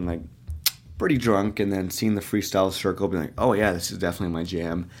just being like pretty drunk and then seeing the freestyle circle, being like, oh yeah, this is definitely my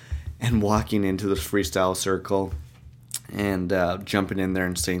jam. And walking into this freestyle circle and jumping in there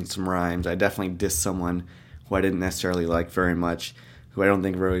and saying some rhymes. I definitely dissed someone who I didn't necessarily like very much, who I don't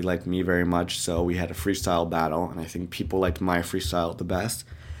think really liked me very much, so we had a freestyle battle, and I think people liked my freestyle the best.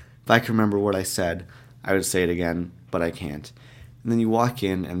 If I could remember what I said, I would say it again, but I can't. And then you walk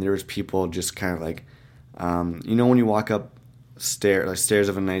in, and there's people just kind of like, you know when you walk up stairs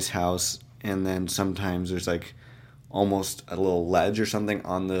of a nice house, and then sometimes there's like almost a little ledge or something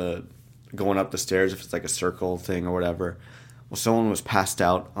on the going up the stairs if it's like a circle thing or whatever. Well, someone was passed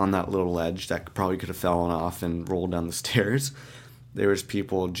out on that little ledge that probably could have fallen off and rolled down the stairs. There was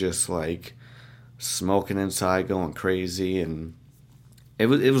people just like smoking inside, going crazy, and it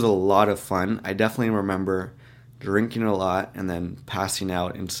was a lot of fun. I definitely remember drinking a lot and then passing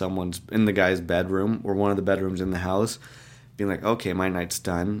out in the guy's bedroom or one of the bedrooms in the house, being like, okay, my night's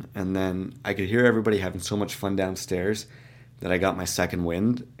done. And then I could hear everybody having so much fun downstairs that I got my second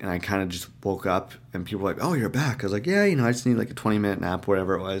wind, and I kind of just woke up, and people were like, oh, you're back. I was like, yeah, I just need like a 20-minute nap,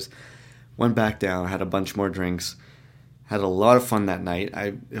 whatever it was. Went back down, had a bunch more drinks, had a lot of fun that night.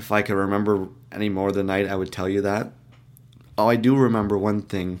 If I could remember any more of the night, I would tell you that. Oh, I do remember one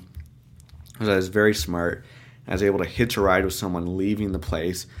thing, was I was very smart. I was able to hitch a ride with someone leaving the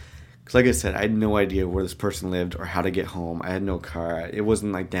place. Because like I said, I had no idea where this person lived or how to get home. I had no car. It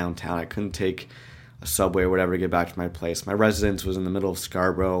wasn't like downtown. I couldn't take a subway or whatever to get back to my place. My residence was in the middle of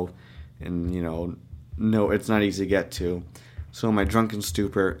Scarborough, and no, it's not easy to get to. So in my drunken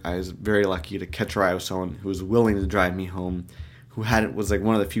stupor, I was very lucky to catch a ride with someone who was willing to drive me home, was like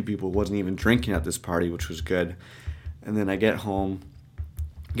one of the few people who wasn't even drinking at this party, which was good. And then I get home,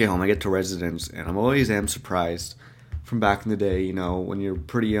 I get to residence, and I'm always surprised from back in the day, when you're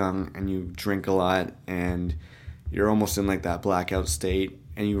pretty young and you drink a lot and you're almost in like that blackout state,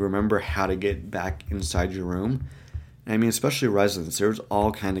 and you remember how to get back inside your room. I mean, especially residents, there's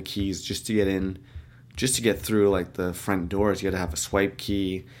all kind of keys just to get in, just to get through like the front doors. You got to have a swipe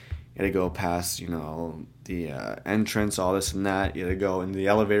key. You got to go past, the entrance, all this and that. You got to go into the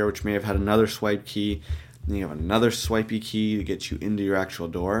elevator, which may have had another swipe key. Then you have another swipey key to get you into your actual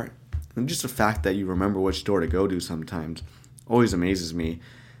door. And just the fact that you remember which door to go to sometimes always amazes me.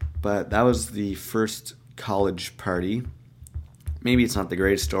 But that was the first college party. Maybe it's not the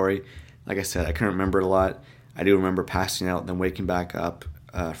greatest story. Like I said, I couldn't remember it a lot. I do remember passing out and then waking back up,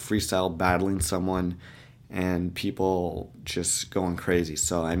 freestyle battling someone, and people just going crazy.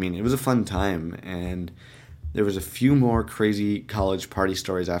 So, I mean, it was a fun time, and there was a few more crazy college party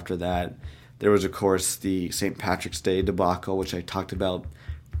stories after that. There was, of course, the St. Patrick's Day debacle, which I talked about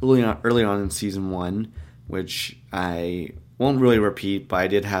early on in season 1, which I won't really repeat, but I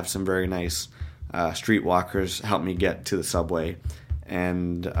did have some very nice streetwalkers help me get to the subway.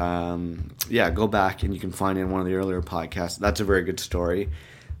 And go back and you can find it in one of the earlier podcasts. That's a very good story.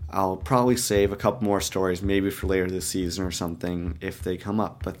 I'll probably save a couple more stories maybe for later this season or something if they come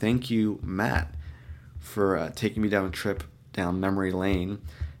up. But thank you, Matt, for taking me down a trip down memory lane,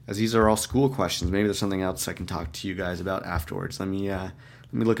 as these are all school questions. Maybe there's something else I can talk to you guys about afterwards. Let me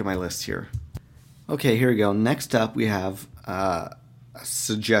look at my list here. Okay, here we go. Next up, we have a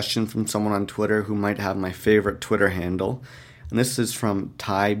suggestion from someone on Twitter who might have my favorite Twitter handle. And this is from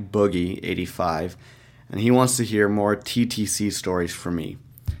Ty Boogie 85, and he wants to hear more TTC stories from me.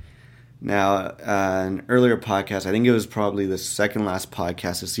 Now, an earlier podcast, I think it was probably the second last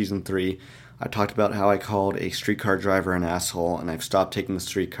podcast of season 3, I talked about how I called a streetcar driver an asshole, and I've stopped taking the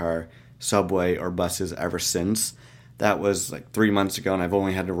streetcar, subway, or buses ever since. That was like 3 months ago, and I've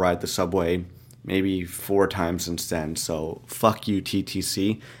only had to ride the subway maybe 4 times since then. So fuck you,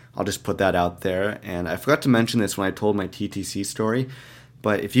 TTC. I'll just put that out there. And I forgot to mention this when I told my TTC story,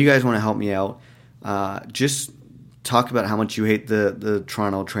 but if you guys want to help me out, just talk about how much you hate the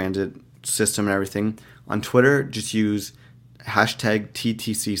Toronto transit system and everything. On Twitter, just use hashtag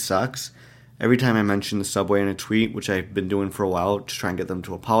TTC sucks. Every time I mention the subway in a tweet, which I've been doing for a while to try and get them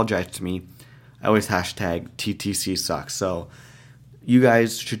to apologize to me, I always hashtag TTC sucks. So you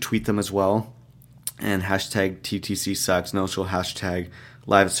guys should tweet them as well. And hashtag TTC sucks. And also hashtag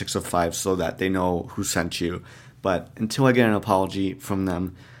live at 6:05 so that they know who sent you. But until I get an apology from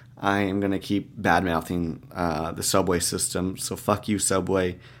them, I am going to keep bad-mouthing the Subway system. So fuck you,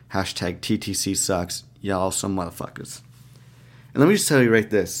 Subway. Hashtag TTC sucks. Y'all some motherfuckers. And let me just tell you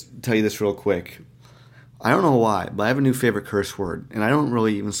this real quick. I don't know why, but I have a new favorite curse word. And I don't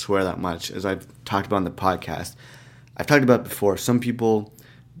really even swear that much, as I've talked about on the podcast. I've talked about it before. Some people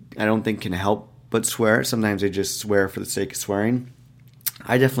I don't think can help but swear. Sometimes they just swear for the sake of swearing.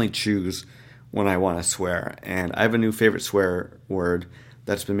 I definitely choose when I want to swear. And I have a new favorite swear word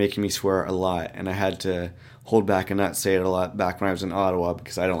that's been making me swear a lot. And I had to hold back and not say it a lot back when I was in Ottawa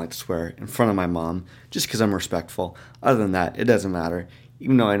because I don't like to swear in front of my mom just because I'm respectful. Other than that, it doesn't matter.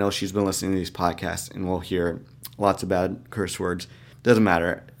 Even though I know she's been listening to these podcasts and we'll hear lots of bad curse words, doesn't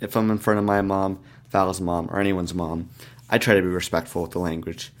matter. If I'm in front of my mom, Val's mom, or anyone's mom, I try to be respectful with the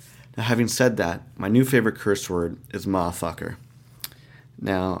language. Now, having said that, my new favorite curse word is motherfucker.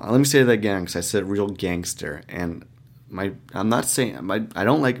 Now, let me say that again because I said real gangster, and I'm not saying I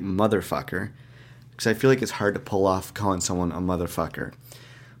don't like motherfucker because I feel like it's hard to pull off calling someone a motherfucker,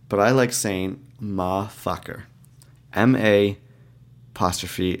 but I like saying ma-fucker, MA''Fucka.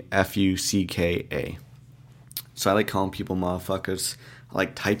 So I like calling people motherfuckers. I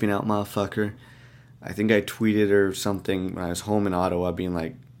like typing out motherfucker. I think I tweeted or something when I was home in Ottawa being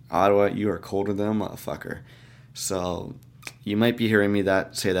like, Ottawa, you are colder than a motherfucker. So you might be hearing me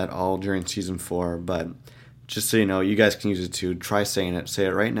say that all during season 4, but just so you know, you guys can use it too. Try saying it. Say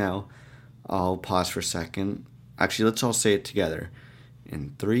it right now. I'll pause for a second. Actually, let's all say it together.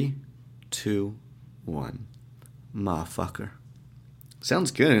 In 3, 2, 1. Motherfucker.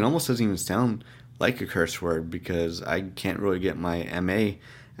 Sounds good. It almost doesn't even sound like a curse word because I can't really get my MA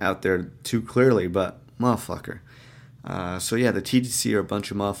out there too clearly, but motherfucker. So yeah, the TTC are a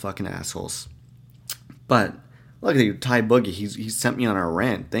bunch of motherfucking assholes. But look at you, Ty Boogie. He sent me on a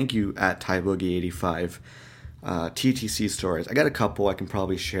rant. Thank you at Ty Boogie 85. TTC stories. I got a couple I can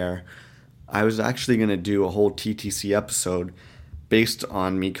probably share. I was actually going to do a whole TTC episode based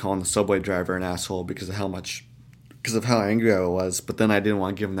on me calling the subway driver an asshole because of how angry I was, but then I didn't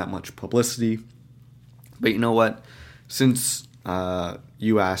want to give him that much publicity. But you know what? Since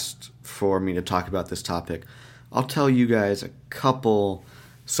you asked for me to talk about this topic, I'll tell you guys a couple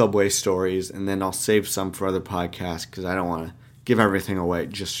subway stories, and then I'll save some for other podcasts because I don't want to give everything away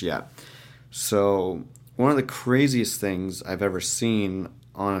just yet. So one of the craziest things I've ever seen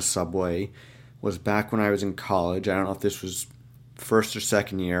on a subway was back when I was in college. I don't know if this was first or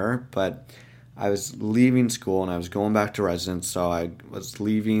second year, but I was leaving school and I was going back to residence, so I was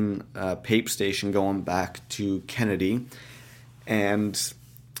leaving Pape Station going back to Kennedy. And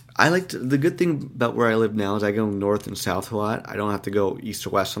the good thing about where I live now is I go north and south a lot. I don't have to go east or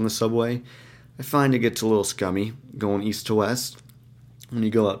west on the subway. I find it gets a little scummy going east to west. When you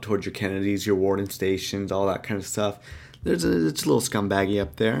go out towards your Kennedys, your Warden stations, all that kind of stuff, it's a little scumbaggy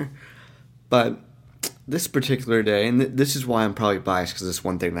up there. But this particular day, and this is why I'm probably biased because this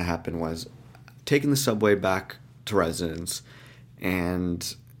one thing that happened was taking the subway back to residence,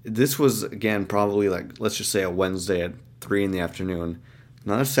 and this was again probably like, let's just say a Wednesday at 3 in the afternoon.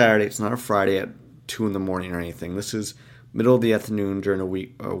 Not a Saturday, it's not a Friday at 2 in the morning or anything. This is middle of the afternoon during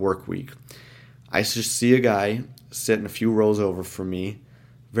a work week. I just see a guy sitting a few rows over from me,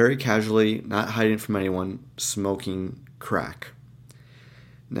 very casually, not hiding from anyone, smoking crack.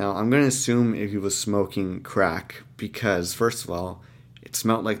 Now, I'm going to assume if he was smoking crack because, first of all, it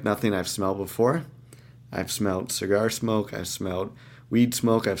smelled like nothing I've smelled before. I've smelled cigar smoke, I've smelled weed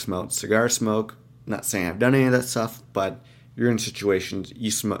smoke, I've smelled cigar smoke. Not saying I've done any of that stuff, but you're in situations,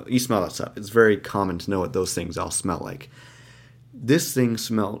 you smell that stuff. It's very common to know what those things all smell like. This thing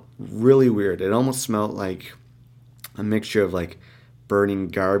smelled really weird. It almost smelled like a mixture of like burning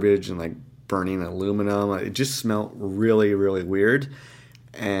garbage and like burning aluminum. It just smelled really, really weird.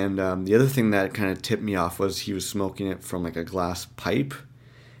 And the other thing that kind of tipped me off was he was smoking it from like a glass pipe.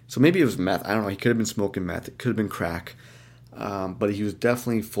 So maybe it was meth. I don't know. He could have been smoking meth. It could have been crack. But he was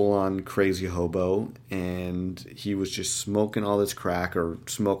definitely full-on crazy hobo. And he was just smoking all this crack or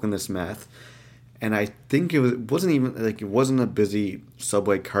smoking this meth. And I think it wasn't a busy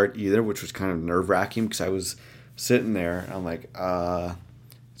subway cart either, which was kind of nerve-wracking because I was sitting there. And I'm like,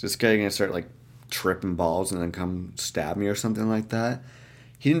 is this guy going to start like tripping balls and then come stab me or something like that?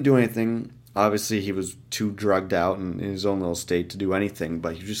 He didn't do anything. Obviously, he was too drugged out and in his own little state to do anything.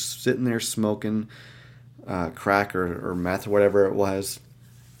 But he was just sitting there smoking crack or meth or whatever it was.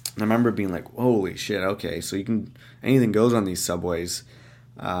 And I remember being like, holy shit, okay. So anything goes on these subways.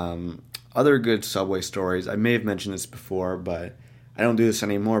 Other good subway stories. I may have mentioned this before, but I don't do this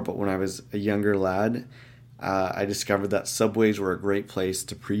anymore. But when I was a younger lad, I discovered that Subways were a great place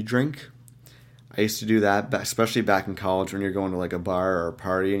to pre-drink. I used to do that, especially back in college when you're going to like a bar or a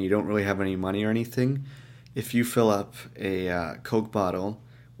party and you don't really have any money or anything. If you fill up a Coke bottle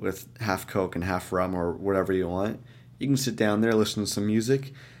with half Coke and half rum or whatever you want, you can sit down there, listen to some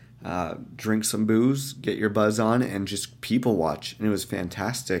music, drink some booze, get your buzz on, and just people watch. And it was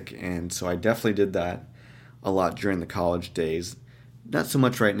fantastic. And so I definitely did that a lot during the college days. Not so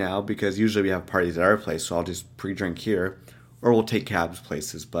much right now because usually we have parties at our place, so I'll just pre-drink here, or we'll take cabs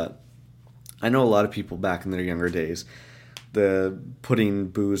places. But I know a lot of people back in their younger days, the putting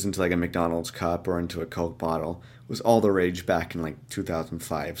booze into like a McDonald's cup or into a Coke bottle was all the rage back in like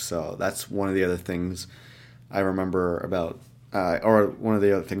 2005. So that's one of the other things I remember about, or one of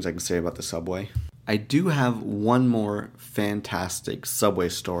the other things I can say about the Subway. I do have one more fantastic Subway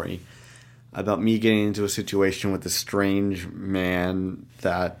story about me getting into a situation with a strange man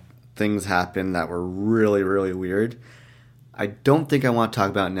that things happened that were really, really weird. I don't think I want to talk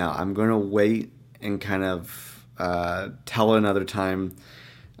about it now. I'm going to wait and kind of tell it another time.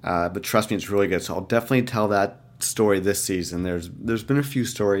 But trust me, it's really good. So I'll definitely tell that story this season. There's been a few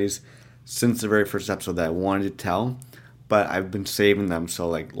stories since the very first episode that I wanted to tell, but I've been saving them. So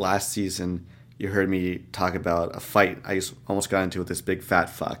like last season, you heard me talk about a fight I almost got into with this big fat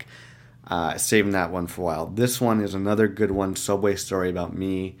fuck. Saving that one for a while. This one is another good one, Subway story about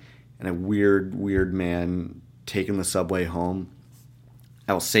me and a weird, weird man taking the Subway home.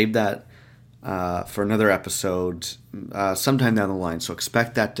 I will save that for another episode sometime down the line. So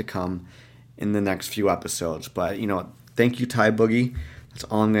expect that to come in the next few episodes. But, you know, thank you, Ty Boogie. That's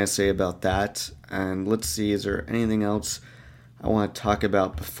all I'm going to say about that. And let's see, is there anything else I want to talk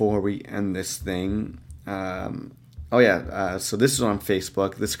about before we end this thing? So this is on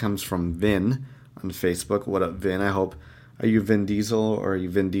Facebook. This comes from Vin on Facebook. What up, Vin? Are you Vin Diesel or are you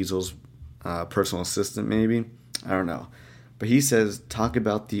Vin Diesel's personal assistant maybe? I don't know. But he says, talk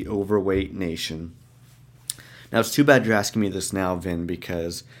about the overweight nation. Now, it's too bad you're asking me this now, Vin,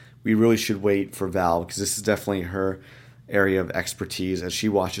 because we really should wait for Val, because this is definitely her area of expertise, as she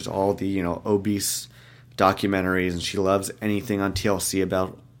watches all the, you know, obese documentaries, and she loves anything on TLC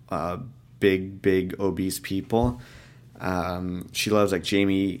about big obese people. She loves like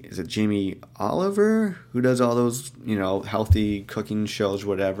Jamie Oliver, who does all those, you know, healthy cooking shows,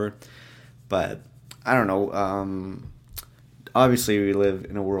 whatever. But I don't know. Obviously, we live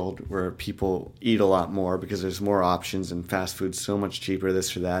in a world where people eat a lot more because there's more options and fast food's so much cheaper,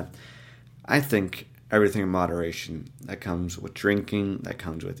 this or that. I think everything in moderation. That comes with drinking, that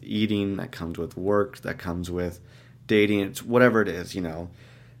comes with eating, that comes with work, that comes with dating. It's whatever it is, you know.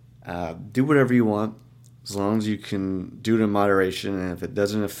 Do whatever you want as long as you can do it in moderation, and if it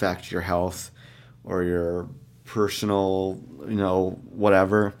doesn't affect your health or your personal, you know,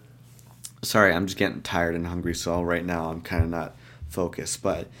 whatever. Sorry, I'm just getting tired and hungry, so right now I'm kind of not focused.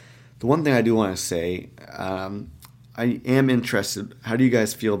 But the one thing I do want to say, I am interested. How do you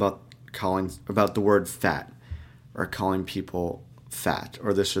guys feel about the word fat, or calling people fat,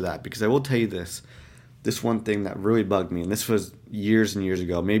 or this or that? Because I will tell you this one thing that really bugged me, and this was years and years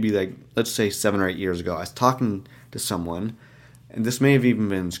ago, maybe like, let's say 7 or 8 years ago. I was talking to someone, and this may have even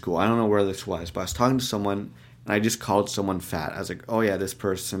been in school. I don't know where this was, but I was talking to someone, and I just called someone fat. I was like, oh yeah, this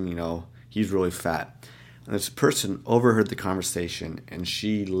person, you know, he's really fat. And this person overheard the conversation, and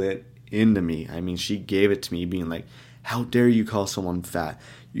she lit into me. I mean, she gave it to me, being like, how dare you call someone fat?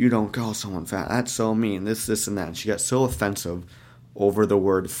 You don't call someone fat. That's so mean. This, and that. And she got so offensive over the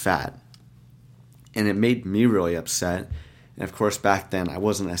word fat. And it made me really upset. And of course, back then, I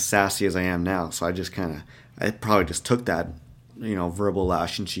wasn't as sassy as I am now. So I probably just took that, you know, verbal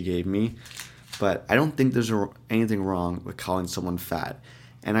lashing she gave me. But I don't think there's anything wrong with calling someone fat.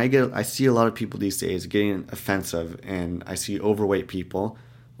 And I see a lot of people these days getting offensive, and I see overweight people,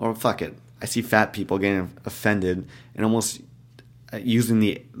 or fuck it, I see fat people getting offended and almost using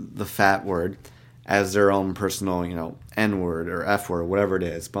the fat word as their own personal, you know, N word or F word or whatever it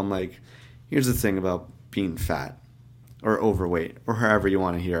is. But I'm like, here's the thing about being fat or overweight, or however you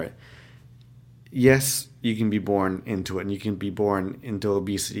want to hear it. Yes, you can be born into it, and you can be born into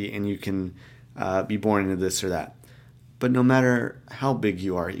obesity, and you can be born into this or that. But no matter how big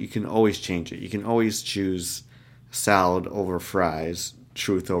you are, you can always change it. You can always choose salad over fries,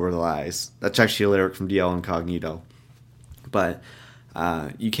 truth over the lies. That's actually a lyric from DL Incognito. But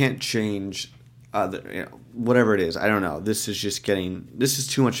you can't change whatever it is. I don't know. This is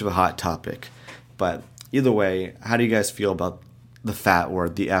too much of a hot topic. But either way, how do you guys feel about the fat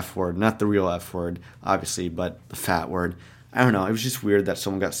word, the F word? Not the real F word, obviously, but the fat word. I don't know. It was just weird that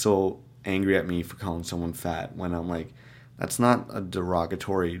someone got so angry at me for calling someone fat when I'm like, that's not a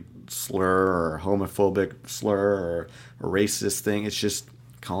derogatory slur or homophobic slur or a racist thing. It's just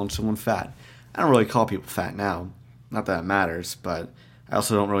calling someone fat. I don't really call people fat now. Not that it matters, but I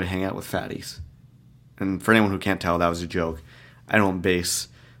also don't really hang out with fatties. And for anyone who can't tell, that was a joke. I don't base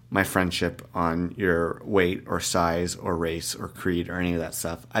my friendship on your weight or size or race or creed or any of that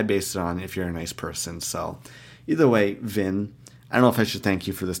stuff. I base it on if you're a nice person. So either way, Vin, I don't know if I should thank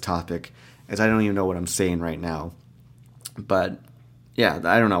you for this topic, as I don't even know what I'm saying right now. But yeah,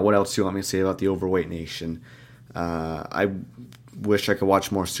 I don't know. What else do you want me to say about the Overweight Nation? I wish I could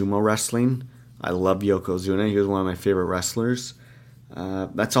watch more sumo wrestling. I love Yokozuna. He was one of my favorite wrestlers.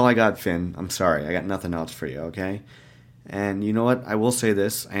 That's all I got, Finn. I'm sorry. I got nothing else for you, okay? And you know what? I will say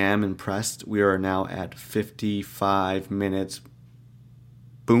this. I am impressed. We are now at 55 minutes.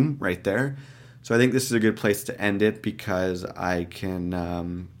 Boom, right there. So I think this is a good place to end it because I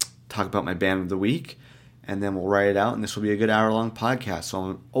can talk about my band of the week, and then we'll write it out, and this will be a good hour-long podcast. So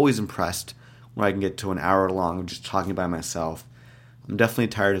I'm always impressed when I can get to an hour long of just talking by myself. I'm definitely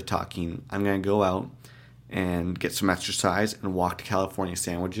tired of talking. I'm going to go out and get some exercise and walk to California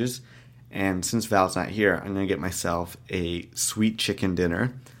Sandwiches. And since Val's not here, I'm going to get myself a sweet chicken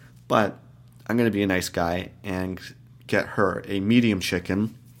dinner. But I'm going to be a nice guy and get her a medium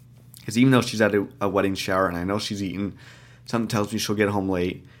chicken. Because even though she's at a wedding shower and I know she's eaten, something tells me she'll get home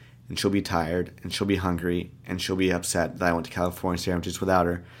late and she'll be tired and she'll be hungry and she'll be upset that I went to California Sandwiches without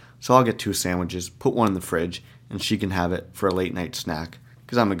her. So I'll get 2 sandwiches, put one in the fridge, and she can have it for a late night snack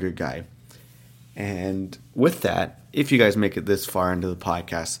because I'm a good guy. And with that, if you guys make it this far into the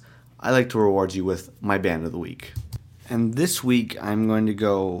podcast, I like to reward you with my band of the week. And this week, I'm going to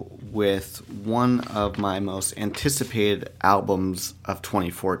go with one of my most anticipated albums of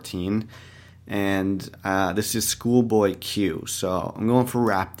 2014. And this is Schoolboy Q. So I'm going for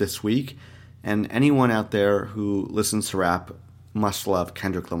rap this week. And anyone out there who listens to rap must love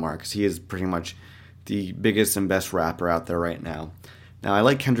Kendrick Lamar because he is pretty much the biggest and best rapper out there right now. Now, I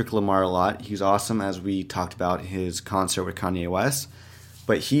like Kendrick Lamar a lot. He's awesome, as we talked about his concert with Kanye West.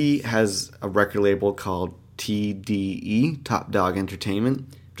 But he has a record label called TDE, Top Dog Entertainment,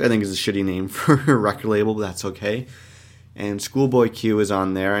 which I think is a shitty name for a record label, but that's okay. And Schoolboy Q is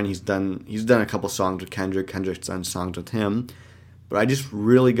on there, and he's done a couple songs with Kendrick. Kendrick's done songs with him. But I just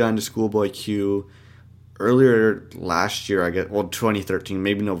really got into Schoolboy Q earlier last year, 2013,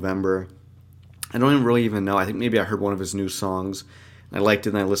 maybe November. I don't even know. I think maybe I heard one of his new songs. I liked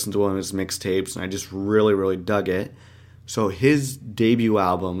it, and I listened to one of his mixtapes, and I just really, really dug it. So his debut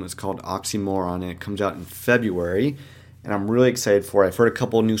album is called Oxymoron, and it comes out in February, and I'm really excited for it. I've heard a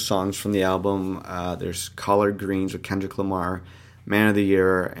couple new songs from the album. There's Collard Greens with Kendrick Lamar, Man of the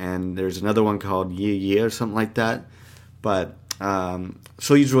Year, and there's another one called Yeah Yeah or something like that. But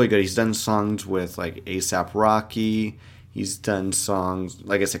so he's really good. He's done songs with like A$AP Rocky. He's done songs,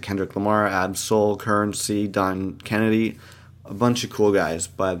 like I said, Kendrick Lamar, Ab-Soul, Currency, Don Kennedy, a bunch of cool guys.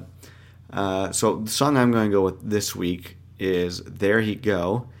 But so the song I'm going to go with this week is There He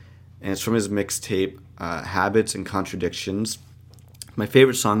Go, and it's from his mixtape Habits and Contradictions. My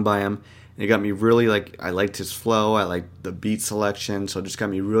favorite song by him, and it got me really I liked his flow, I liked the beat selection, so it just got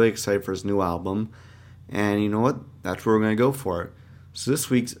me really excited for his new album. And you know what? That's where we're going to go for it. So this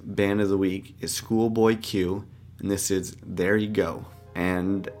week's band of the week is Schoolboy Q, and this is There You Go.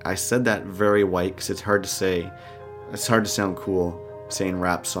 And I said that very white because it's hard to say. It's hard to sound cool saying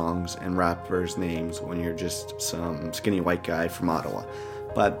rap songs and rappers' names when you're just some skinny white guy from Ottawa.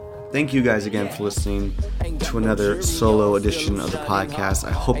 But thank you guys again for listening to another solo edition of the podcast.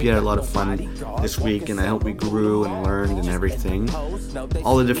 I hope you had a lot of fun this week, and I hope we grew and learned and everything.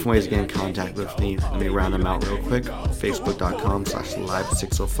 All the different ways to get in contact with me, let me round them out real quick.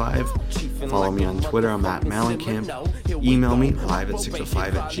 Facebook.com/live605. Follow me on Twitter, I'm at Malencamp. Email me,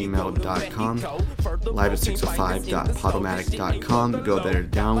 live@605@gmail.com. live@605.podomatic.com. Go there to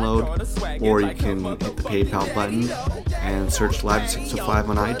download, or you can hit the PayPal button and search Live605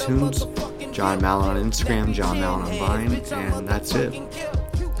 on iTunes, John Mallon on Instagram, John Mallon on Vine, and that's it.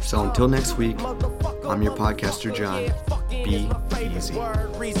 So until next week, I'm your podcaster, John. Be easy.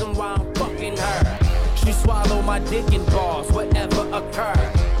 Reason why I'm fucking her. She swallow my dick and balls, whatever occur.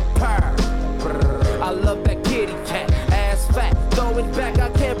 Purr. I love that kitty cat, ass fat, throw it back. I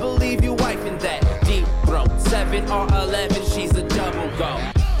can't believe you wiping that. Deep throat, 7 or 11, she's a double go.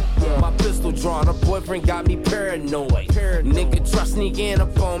 My pistol drawn, her boyfriend got me paranoid. Nigga try sneaking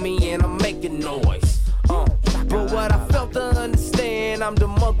up on me and I'm making noise. But what I felt to understand, I'm the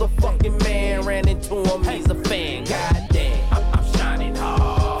motherfucking man. Ran into him, he's a fan. Goddamn, I'm shining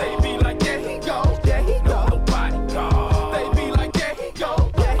hard. They be like, there he go, there he go. Nobody call. They be like, there he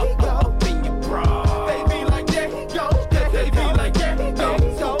go, there he go. Up in your bra. They be like, there he go, there he go. They be like, there he go.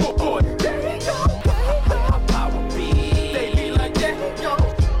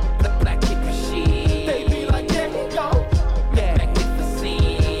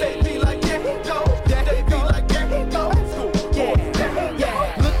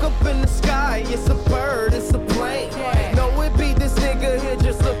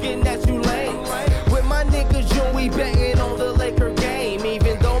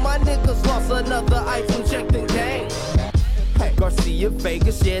 a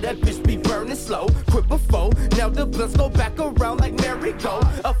Vegas, yeah, that bitch be burning slow. Quick before, now the blunts go back around like merry-go.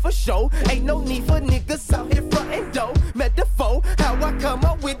 For show, ain't no need for niggas out here frontin' dough. Metaphor, how I come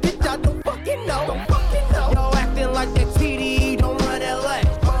up with it, I don't fucking know. Yo, acting like that TDE don't run LA.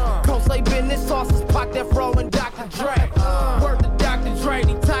 Coldplay business sauces, Pac, that Fro, and Dr. Dre. Word to Dr. Dre,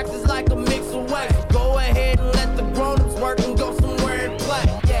 detox is like a mix away. Go ahead and let the grown-ups work and go somewhere and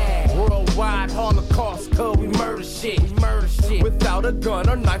play. Yeah, worldwide Holocaust, cause we murder shit. Without a gun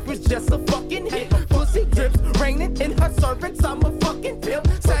or knife, it's just a fucking hit. Pussy drips, raining in her cervix, I'm a fucking pimp.